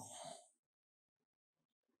වෙනවා.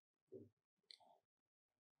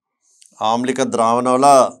 ආම්ලික ද්‍රාවණ වල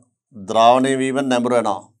ද්‍රාවණය වීමට නැඹුරු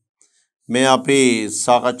වෙනවා. මේ අපි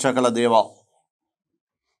සාකච්ඡා කළ දේවල්.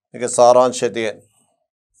 මේක සාරාංශය තියෙන.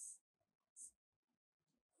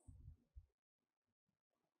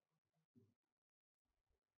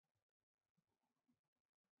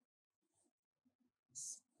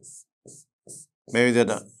 මේ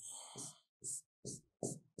විදිහට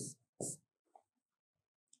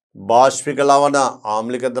බාෂ්පික ලවණ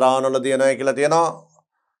ආම්ලික ද්‍රාවණ වල තියෙනවා කියලා තියෙනවා.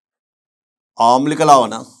 ආම්ලික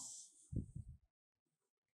ලවණ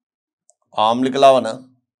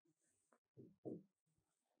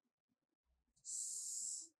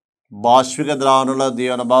බාෂ්පික ද්‍රාවණ වල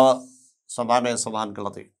දියවන බව සඳහන්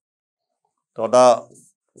කළා තියෙනවා. එතකොට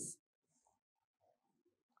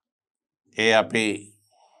අපි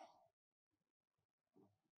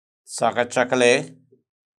සාකච්ඡා කළේ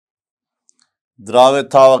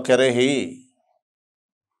ද්‍රව්‍යතාව කෙරෙහි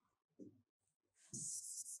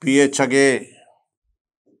pH අගේ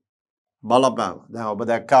බලපෑම. දැන් ඔබ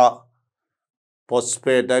දැක්කා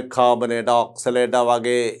පොස්පේට් කාබනේට ඔක්සලේට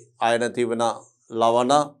වගේ අයන තිබෙන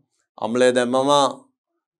ලවණ අම්ලය දැම්මම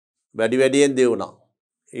වැඩියෙන් දියුණා.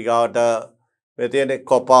 ඊගාවට මේ තියෙන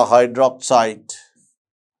කොපර් හයිඩ්‍රොක්සයිඩ්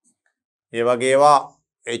ඒ වගේ ඒවා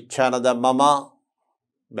H යන දැම්මම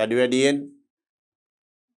වැඩියෙන්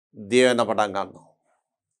දිය වෙන පටන් ගන්නවා.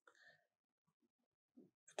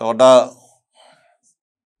 එතකොට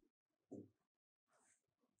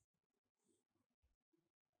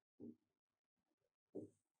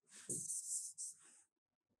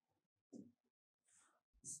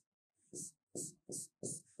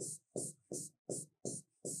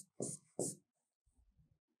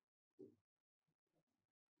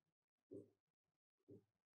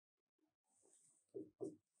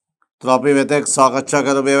तो අපි මෙතෙක් සාකච්ඡා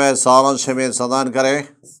කරපු ඒවායේ සාරාංශය මේ සඳහන් කරේ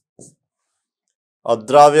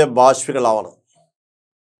අද්‍රව්‍ය බාෂ්පික ලවණ.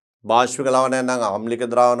 බාෂ්පික ලවණය නම් ආම්ලික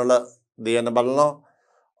ද්‍රාවණ වල දියන බලනවා.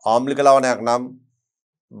 ආම්ලික ලවණයක් නම්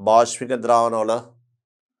බාෂ්පික ද්‍රාවණ වල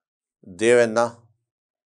දිය වෙන්න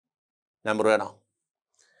නැඹුරු වෙනවා.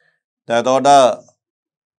 එතකොට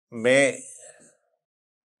මේ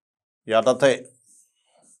යටතේ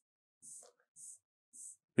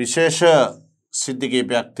විශේෂ සිද්ධි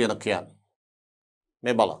කීපයක් තියෙන කියන්නේ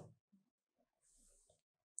මේ බලන්න.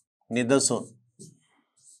 නිදසුන්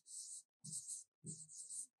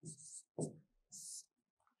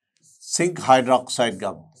සිංක් හයිඩ්‍රොක්සයිඩ්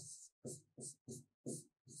ගමු.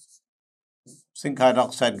 සිංක්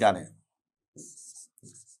හයිඩ්‍රොක්සයිඩ් ගන්නේ.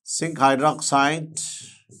 සිංක් හයිඩ්‍රොක්සයිඩ්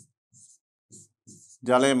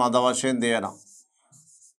ජලයේ මද වශයෙන් දෙනවා.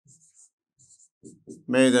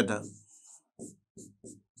 මේ විදිහට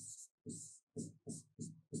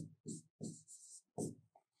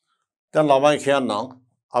දැන් ළමයි කියන්නම්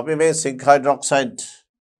අපි මේ සිංක් හයිඩ්‍රොක්සයිඩ්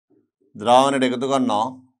ද්‍රාවණයට එකතු කරනවා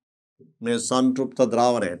මේ සංතෘප්ත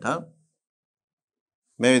ද්‍රාවණයට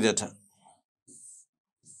මේ විදිහට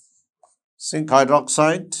සිංක්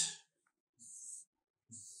හයිඩ්‍රොක්සයිඩ්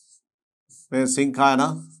මේ සිංක් අයන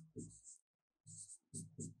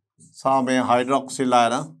සාමය හයිඩ්‍රොක්සිල්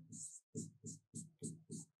අයන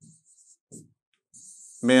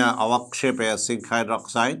මේ අවක්ෂේපය සිංක්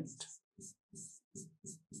හයිඩ්‍රොක්සයිඩ්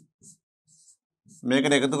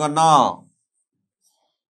මේකට එකතු කරනවා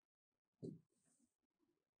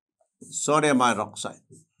සෝඩියම් හයිඩ්‍රොක්සයිඩ්.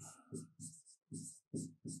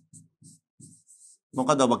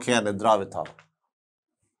 මොකද ඔබ කියන්නේ ද්‍රව්‍යතාව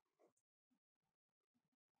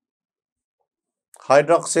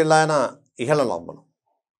හයිඩ්‍රොක්සිල් අයන ඉහළ ලම්බන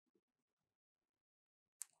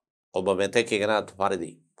ඔබ මෙතෙක් ඉගෙන ගත්ත පරිදි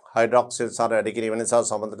හයිඩ්‍රොක්සිල් සාර වැඩි කිරීම නිසා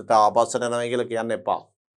සමතුලිතතාව ආපස්සට යනවා කියලා කියන්න එපා.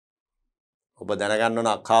 ඔබ දැනගන්න ඕන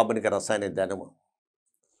අකාබනික රසායනික දැනුම.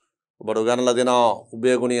 ඔබට උගන්වලා දෙනවා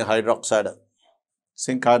උභයගුණීය හයිඩ්‍රොක්සයිඩ්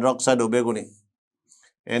සිංක් හයිඩ්‍රොක්සයිඩ් උභයගුණී.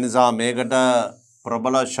 ඒ නිසා මේකට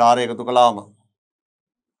ප්‍රබල ක්ෂාරය එකතු කළාම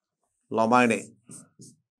ළමයිනේ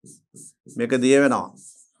මේක දිය වෙනවා.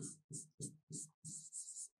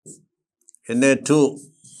 Na2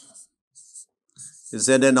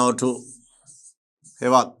 ZnO2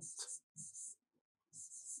 හෙවත්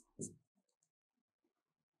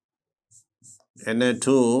Na2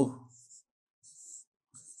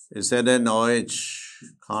 ZnOH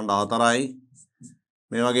කාණ්ඩ 4යි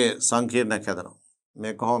මේ වගේ සංකීර්ණයක් හැදෙනවා.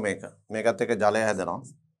 මේ කොහොම මේකත් එක්ක ජලය හැදෙනවා.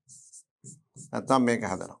 නැත්නම් මේක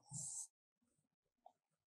හැදෙනවා.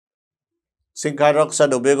 සිංක්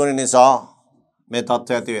හයිඩ්‍රොක්සයිඩ් උභයගුණී නිසා මේ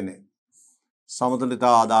තත්ත්වය ඇති වෙන්නේ.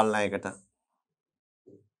 සමතුලිතතාව ආදාළ නැහැ එකට.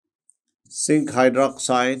 සිංක්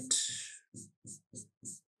හයිඩ්‍රොක්සයිඩ්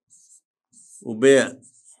උභයගුණී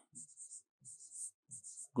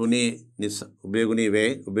නිසා උභයගුණී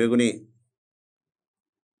වේ උභයගුණී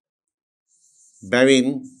බැවින්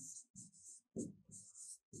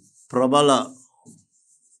ප්‍රබල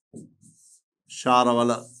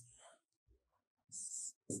ක්ෂාරවල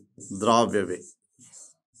ද්‍රව්‍ය වේ.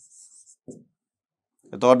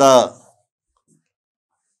 එතකොට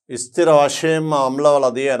ස්ථිර වශයෙන්ම අම්ලවල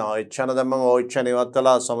දියනවා. එච්චන දැම්මම ඔච්චන ඉවත්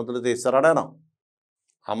වෙලා සමතුලිත ඉස්සරහට යනවා.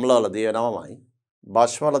 අම්ලවල දියනවාමයි.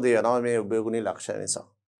 බෂ්මවල දියනවා මේ උභයගුණී ලක්ෂණ නිසා.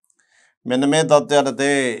 මෙන්න මේ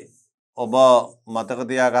තත්ත්වයටදී ඔබ මතක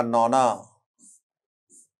තියාගන්න ඕන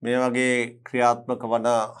මේ වගේ ක්‍රියාත්මක වන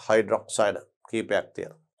හයිඩ්‍රොක්සයිඩ් කීපයක්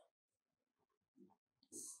තියෙනවා.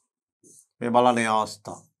 මේ බලන්නේ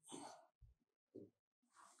අවස්ථා.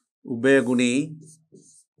 උභයගුණී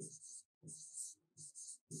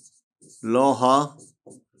ලෝහ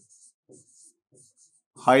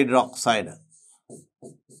හයිඩ්‍රොක්සයිඩ්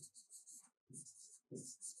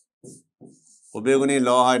උභයගුණී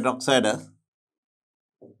ලෝහ හයිඩ්‍රොක්සයිඩ්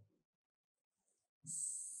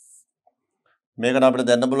මේකට අපිට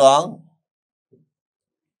දෙන්න පුළුවන්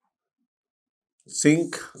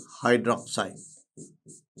සිංක් හයිඩ්‍රොක්සයිඩ්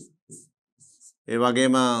ඒ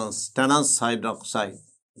වගේම ස්ටැනස් hydroxide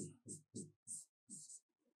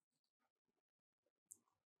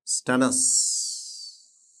ස්ටැනස්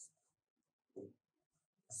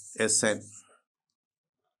SN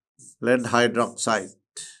lead hydroxide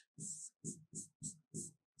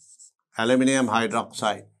aluminium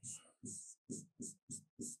hydroxide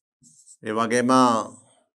ඒ වගේම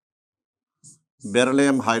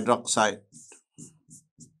beryllium hydroxide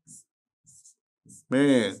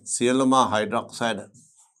මේ සියලුම හයිඩ්‍රොක්සයිඩ්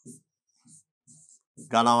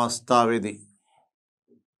ඝන අවස්ථාවේදී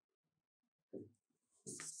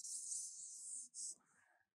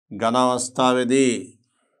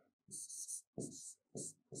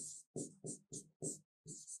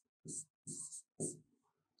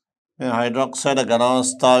මේ හයිඩ්‍රොක්සයිඩ් ඝන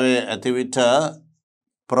අවස්ථාවේ ඇති විට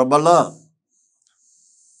ප්‍රබල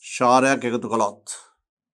ක්ෂාරයක් එකතු කළොත්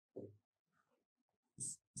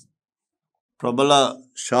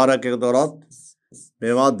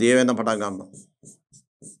මේවා දිය වෙන්න පටන් ගන්නවා.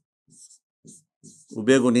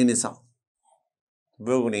 උභයගුණී නිසා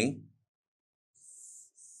උභයගුණී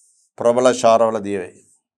ප්‍රබල ක්ෂාරවල දිය වේ.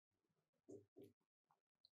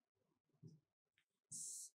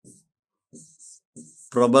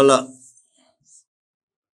 प्रबल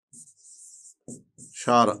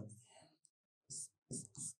क्षार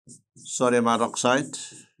सोडियम हाइड्रोक्साइड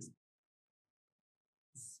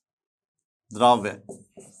द्रव्य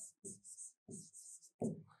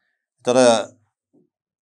तर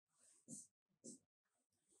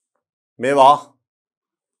मेवा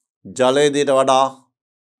जलेदीट वडा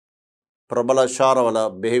प्रबल क्षारवल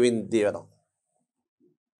बेहविन दियනවා.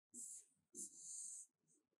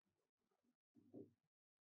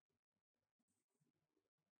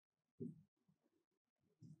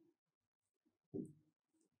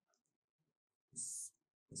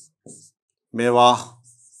 मेवा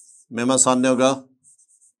मेम संयोग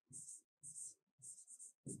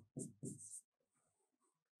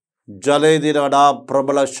जलेदीट वडा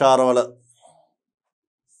प्रबल क्षारवल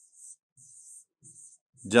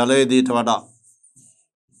ජලයේදීට වඩා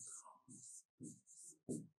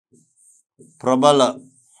ප්‍රබල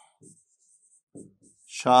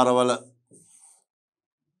ශාරවල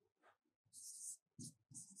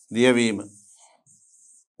දියවීම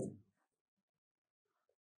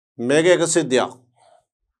මේක එක සිද්ධියක්.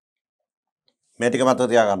 මේ ටික මතක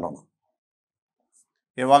තියාගන්න ඕන.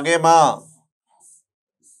 ඒ වගේම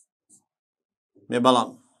මේ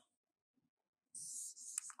බලන්න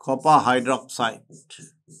copper hydroxide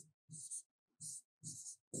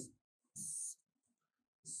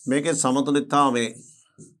මේකේ සමතුලිතතාවය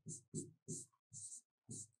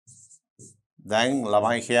දැන්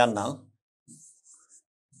ළමයි කියන්න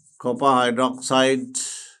copper hydroxide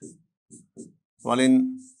වලින්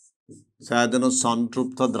සෑදෙන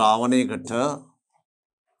සංතෘප්ත ද්‍රාවණයකට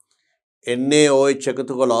NaOH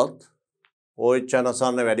එකතු කළොත් OH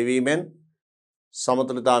අනසන්න වැඩිවීමෙන්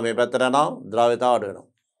සමතුලිතතාවය මේ පැත්තට යනවා ද්‍රව්‍යතාව අඩු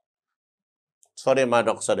වෙනවා. sodium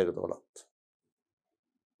hydroxide එකතු කළොත්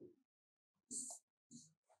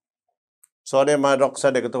sodium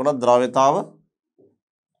hydroxide එකතු කළොත් ද්‍රව්‍යතාව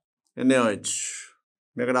NaOH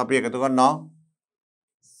මේකට අපි එකතු කරනවා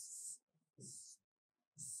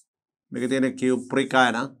මේක තියෙන cupric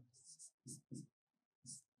ion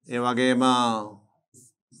ඒ වගේම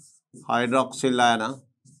hydroxyl ion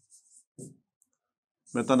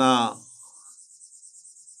මෙතන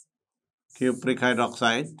cupric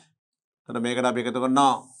hydroxide එතන මේකට අපි එකතු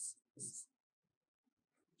කරනවා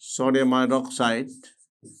sodium hydroxide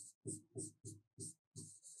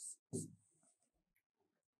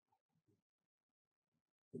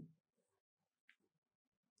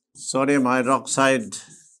sodium hydroxide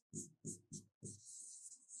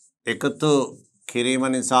එකතු කිරීම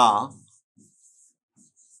නිසා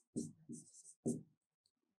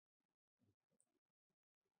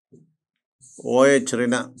OH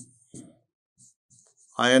ඍණ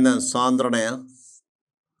අයන සාන්ද්‍රණය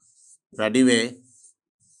වැඩි වේ.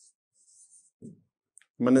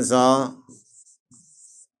 මනසා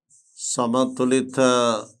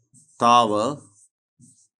සමතුලිතතාව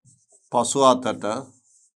පසු අතට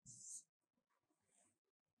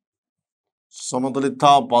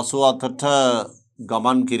සමතුලිතතාව පසු අතට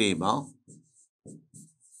ගමන් කිරීම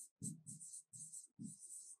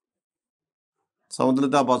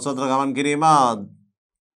සමතුලිතතාව පසු අතට ගමන් කිරීම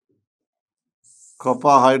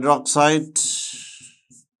copper hydroxide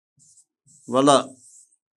වල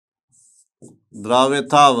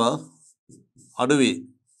ද්‍රව්‍යතාව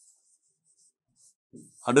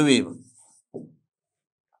අඩුවීම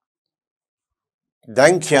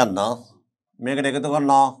දැන් කියන්න මේකට එකතු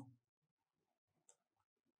කරනවා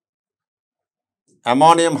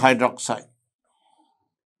ammonium hydroxide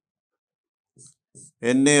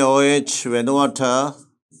NaOH වෙනුවට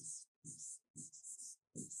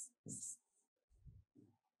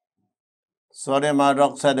sodium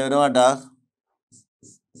hydroxide වෙනුවට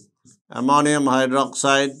ammonium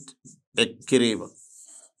hydroxide එක් කිරීම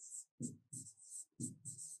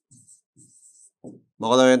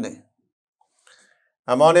මොකද වෙන්නේ?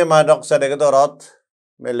 ammonium hydroxide එකතු කරොත්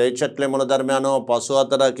මේ ලේචට්ලේ මොන ධර්මය අනුව පසු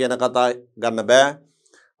අතර කියන කතා ගන්න බෑ.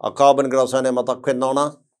 අකාබනික රසායනය මතක් වෙන්න ඕන.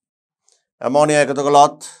 ඇමෝනියා එකතු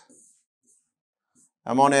කළොත්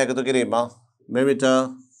ඇමෝනියා එකතු කිරීම මෙවිට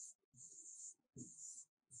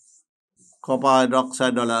copper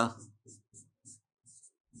hydroxide වල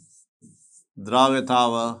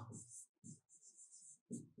ද්‍රව්‍යතාව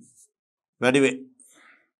වැඩි වේ.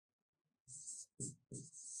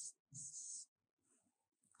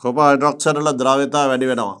 copper hydroxide වල ද්‍රව්‍යතාව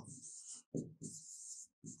වැඩි වෙනවා.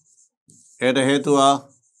 ඒට හේතුව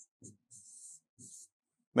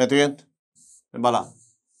මෙතෙන් බලන්න.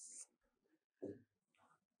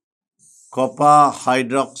 copper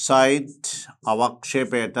hydroxide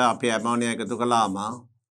අවක්ෂේපයට අපි ඇමෝනියා එකතු කළාම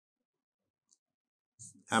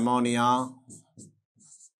ඇමෝනියා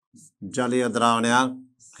ජලීය ද්‍රාවණයක්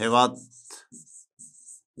හෙවත්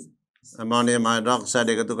ammonium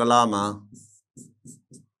hydroxide එකතු කළාම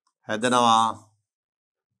හැදෙනවා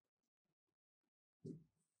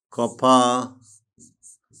copper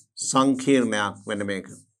සංකීර්ණයක් වෙන මේක.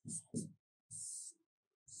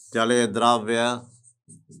 ජලීය ද්‍රව්‍ය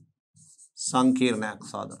සංකීර්ණයක්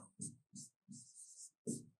සාදන.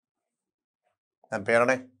 දැන්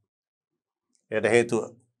පේරනේ. ඒට හේතුව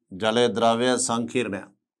ජලීය ද්‍රව්‍ය සංකීර්ණයක්.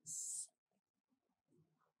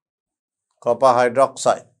 copper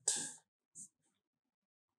hydroxide.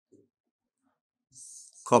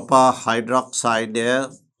 copper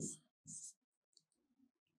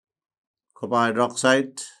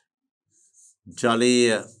hydroxide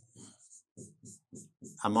ජලීය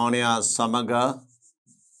අමෝනියා සමග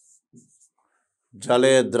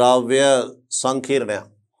ජලීය ද්‍රව්‍ය සංකීර්ණයක්.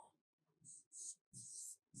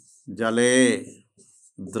 ජලයේ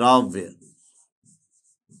ද්‍රව්‍ය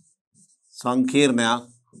සංකීර්ණයක්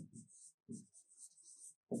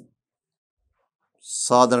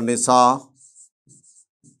සාධන නිසා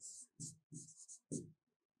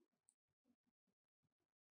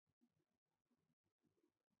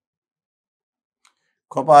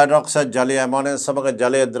කොපර් හයිඩ්‍රොක්සයිඩ් ජලය ඇමෝනියම් සමග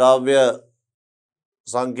ජලයේ ද්‍රව්‍ය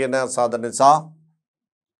සංකීර්ණයක් සාධන නිසා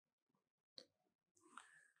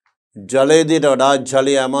ජලයේදීට වඩා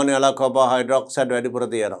ජලීය ඇමෝනියම් වල කොපර් හයිඩ්‍රොක්සයිඩ් වැඩිපුර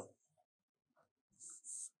තියෙනවා.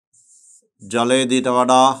 ජලයේදීට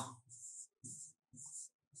වඩා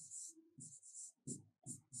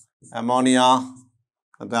ඇමෝනියා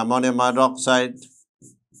ඇමෝනියම් හයිඩ්‍රොක්සයිඩ්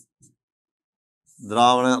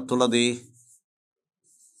ද්‍රාවණ තුලදී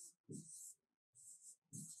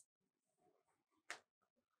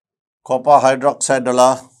කොපර් හයිඩ්‍රොක්සයිඩ් වල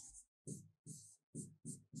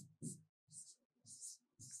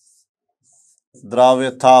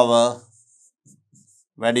ද්‍රව්‍යතාව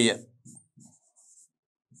වැඩිය.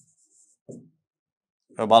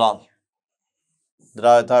 බලන්න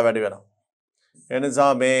ද්‍රව්‍යතාව වැඩි වෙනවා. ඒ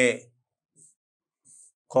නිසා මේ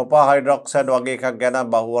කොපර් හයිඩ්‍රොක්සයිඩ් වගේ එකක් ගැන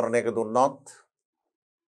බහුවර්ණයක දුන්නොත්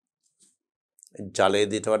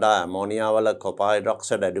ජලයේදීට වඩා ඇමෝනියා වල කොපර්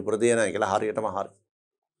හයිඩ්‍රොක්සයිඩ් වැඩිපුර තියෙනවා කියලා හරියටම හරි.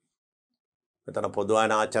 මෙතන පොදු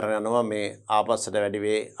ආයන ආචරණය යනවා මේ ආපස්සට වැඩි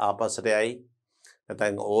වේ ආපස්සට යයි.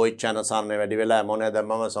 නැත්නම් OH යනසාරණය වැඩි වෙලා ඇමෝනියා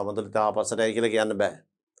දැම්මම සමතුලිත ආපස්සට යයි කියලා කියන්න බෑ.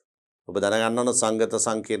 ඔබ දැනගන්න ඕන සංගත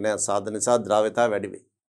සංකීර්ණයක් සාධන නිසා ද්‍රව්‍යතාව වැඩි වේ.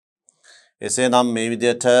 එසේනම් මේ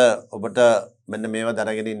විදිහට ඔබට මෙන්න මේවා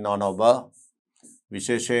දැනගෙන ඉන්න ඕන ඔබ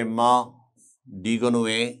විශේෂයෙන්ම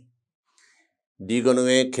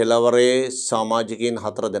ඩීගොනුවේ කෙළවරේ සමාජිකයින්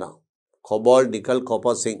 4 දෙනා කොබෝල්ට් nickel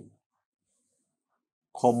copper sync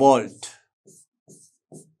කොබෝල්ට්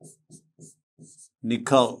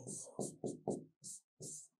nickel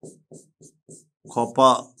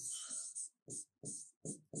copper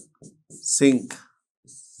sync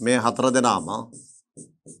මේ 4 දෙනාම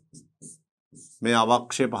මේ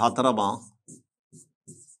අවක්ෂේප 4ම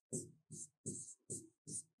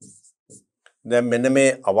දැන් මෙන්න මේ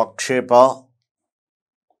අවක්ෂේප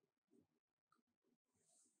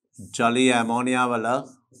ජලීය ඇමෝනියා වල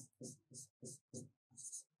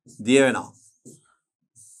දිය වෙනවා.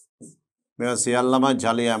 මේ සියල්ලම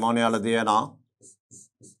ජලීය ඇමෝනියා වල දිය වෙනවා.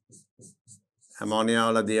 ඇමෝනියා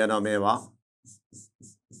වල දිය වෙනවා මේවා.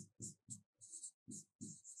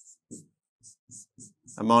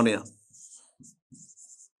 ඇමෝනියා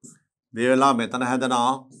දිය වෙලා මෙතන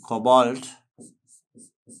හැදෙනවා කොබෝල්ට්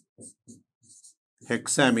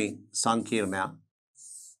හෙක්සැමින් සංකීර්ණයක්.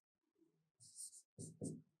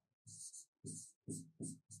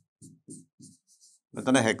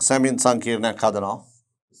 මෙතන හෙක්සැමින් සංකීර්ණයක් හදනවා.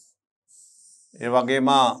 ඒ වගේම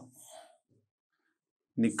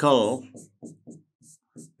නිකල්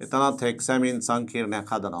එතනත් හෙක්සැමින් සංකීර්ණයක්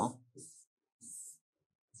හදනවා.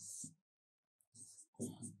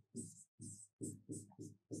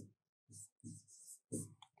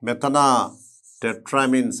 මෙතන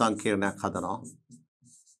ටෙට්‍රැමින් සංකීර්ණයක් හදනවා.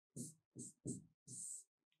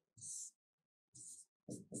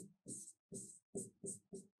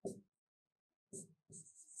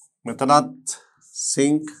 මෙතනත්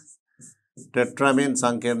සිංක් ටෙට්‍රැමින්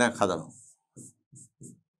සංකීර්ණයක් හදනවා.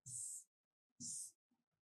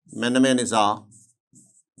 මෙන්න මේ නිසා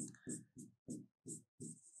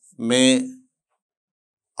මේ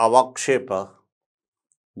අවක්ෂේප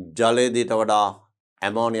ජලයේදීට වඩා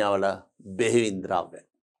ඇමෝනියා වල බෙහෙවින් ද්‍රව්‍යයි.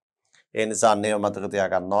 ඒ නිසා අන්නේව මතක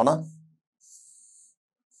තියාගන්න ඕන.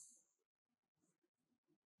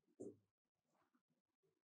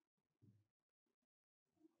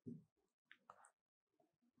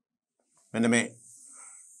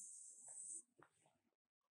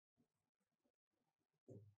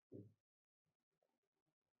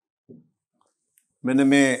 මෙන්න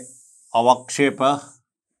මේ අවක්ෂේප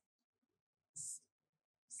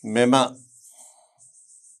මෙම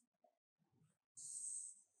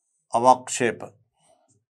අවක්ෂේප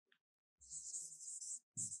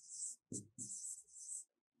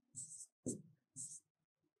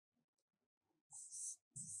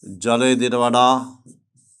ජලයේදීට වඩා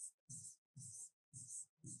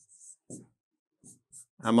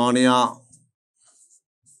ඇමෝනියා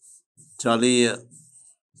ජලීය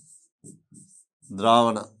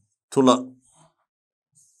ද්‍රාවණ තුල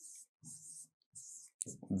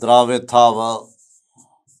ද්‍රව්‍යතාව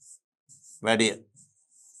වැඩිය.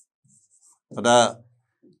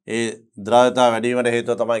 ඒ ද්‍රව්‍යතාව වැඩි වීමට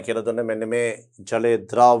හේතුව තමයි කියලා දුන්නේ මෙන්න මේ ජලයේ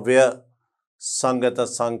ද්‍රව්‍ය සංගත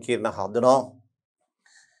සංකීර්ණ හදනවා.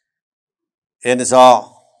 ඒ නිසා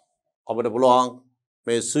අපිට පුළුවන්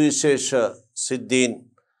මේ සුවිශේෂ සිද්ධීන්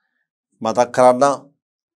මතක් කරන්න.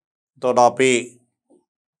 එතකොට අපි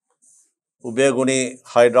උභයගුණී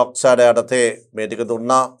හයිඩ්‍රොක්සයිඩ් යටතේ මේ ටික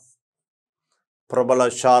දුන්නා. ප්‍රබල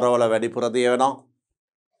ක්ෂාරවල වැඩිපුර දියවෙනවා.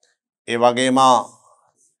 ඒ වගේම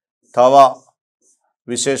තව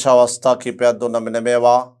විශේෂ අවස්ථා කිහිපයක් දුන්නා. මෙන්න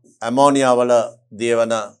මේවා ඇමෝනියා වල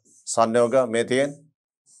දියවන සංයෝග මේ තියෙන.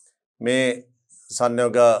 මේ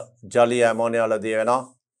සංයෝග ජලීය ඇමෝනියා වල දියවෙනවා.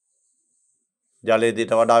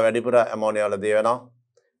 ජලයේදීට වඩා වැඩිපුර ඇමෝනියා වල දියවෙනවා.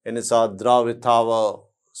 ඒ නිසා ද්‍රාවිතාව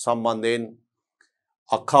සම්බන්ධයෙන්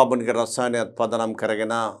අකාබනික රසායනයත් පදනම්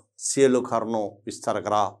කරගෙන සියලු කරුණු විස්තර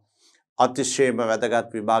කරා. අතිශයම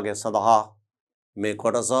වැදගත් විභාගය සඳහා මේ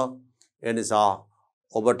කොටස. ඒ නිසා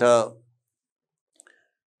ඔබට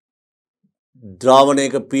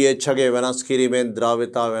ද්‍රාවණයක pH ගේ වෙනස් කිරීමෙන්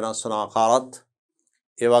ද්‍රාවිතාව වෙනස් වන ආකාරات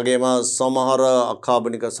ඒ වගේම සමහර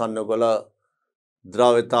අකාබනික සංයෝගවල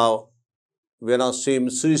ද්‍රාවිතාව වෙනස් වීම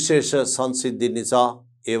සුවිශේෂ සංසිද්ධි නිසා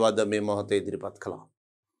ඒවද මේ මොහොතේ ඉදිරිපත් කළා.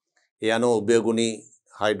 ඒ අනුව උභයගුණී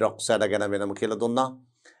හයිඩ්‍රොක්සයිඩ් ගැන වෙනම කියලා දුන්නා.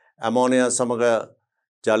 ඇමෝනියා සමග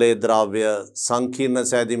ජලයේ ද්‍රව්‍ය සංකීර්ණ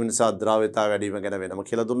සෑදීම නිසා ද්‍රාවිතාව වැඩි වීම ගැන වෙනම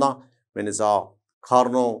කියලා දුන්නා. මේ නිසා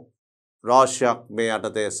කාරණෝ රාශියක් මේ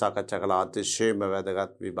යටතේ සාකච්ඡා කළ අතිශයම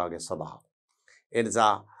වැදගත් විභාගය සඳහා. ඒ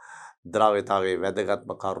නිසා ද්‍රාවිතාවේ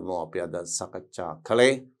වැදගත්ම කරුණු අපි අද සාකච්ඡා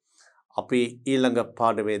කළේ. අපි ඊළඟ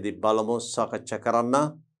පාඩමේදී බලමු සාකච්ඡා කරන්න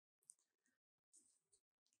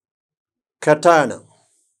කැටයන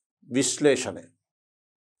විශ්ලේෂණය.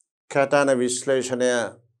 කැටයන විශ්ලේෂණය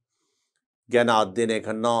ගැන අධ්‍යයනය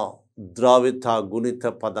කරන ද්‍රාවිතා ගුණිත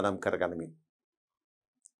පදනම් කරගනිමින්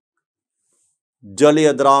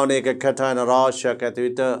ජලීය ද්‍රාවණයක කැටයන රාශියක් ඇති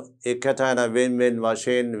විට ඒ කැටයන වෙන්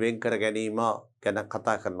වශයෙන් වෙන් කර ගැනීම ගැන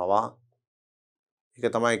කතා කරනවා.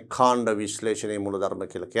 ඒක තමයි කාණ්ඩ විශ්ලේෂණයේ මූලධර්ම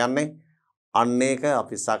කියලා කියන්නේ. අන්න ඒක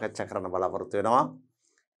අපි සාකච්ඡා කරන්න බලාපොරොත්තු වෙනවා.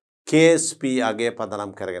 KSP අගය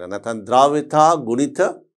පදනම් කරගෙන නැත්නම් ද්‍රාවිතා ගුණිත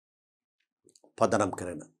පදනම්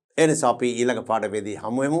කරගෙන. ඒ නිසා අපි ඊළඟ පාඩමේදී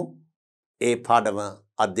හමු වෙමු. ඒ පාඩම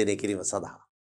අධ්‍යයනය කිරීම සඳහා.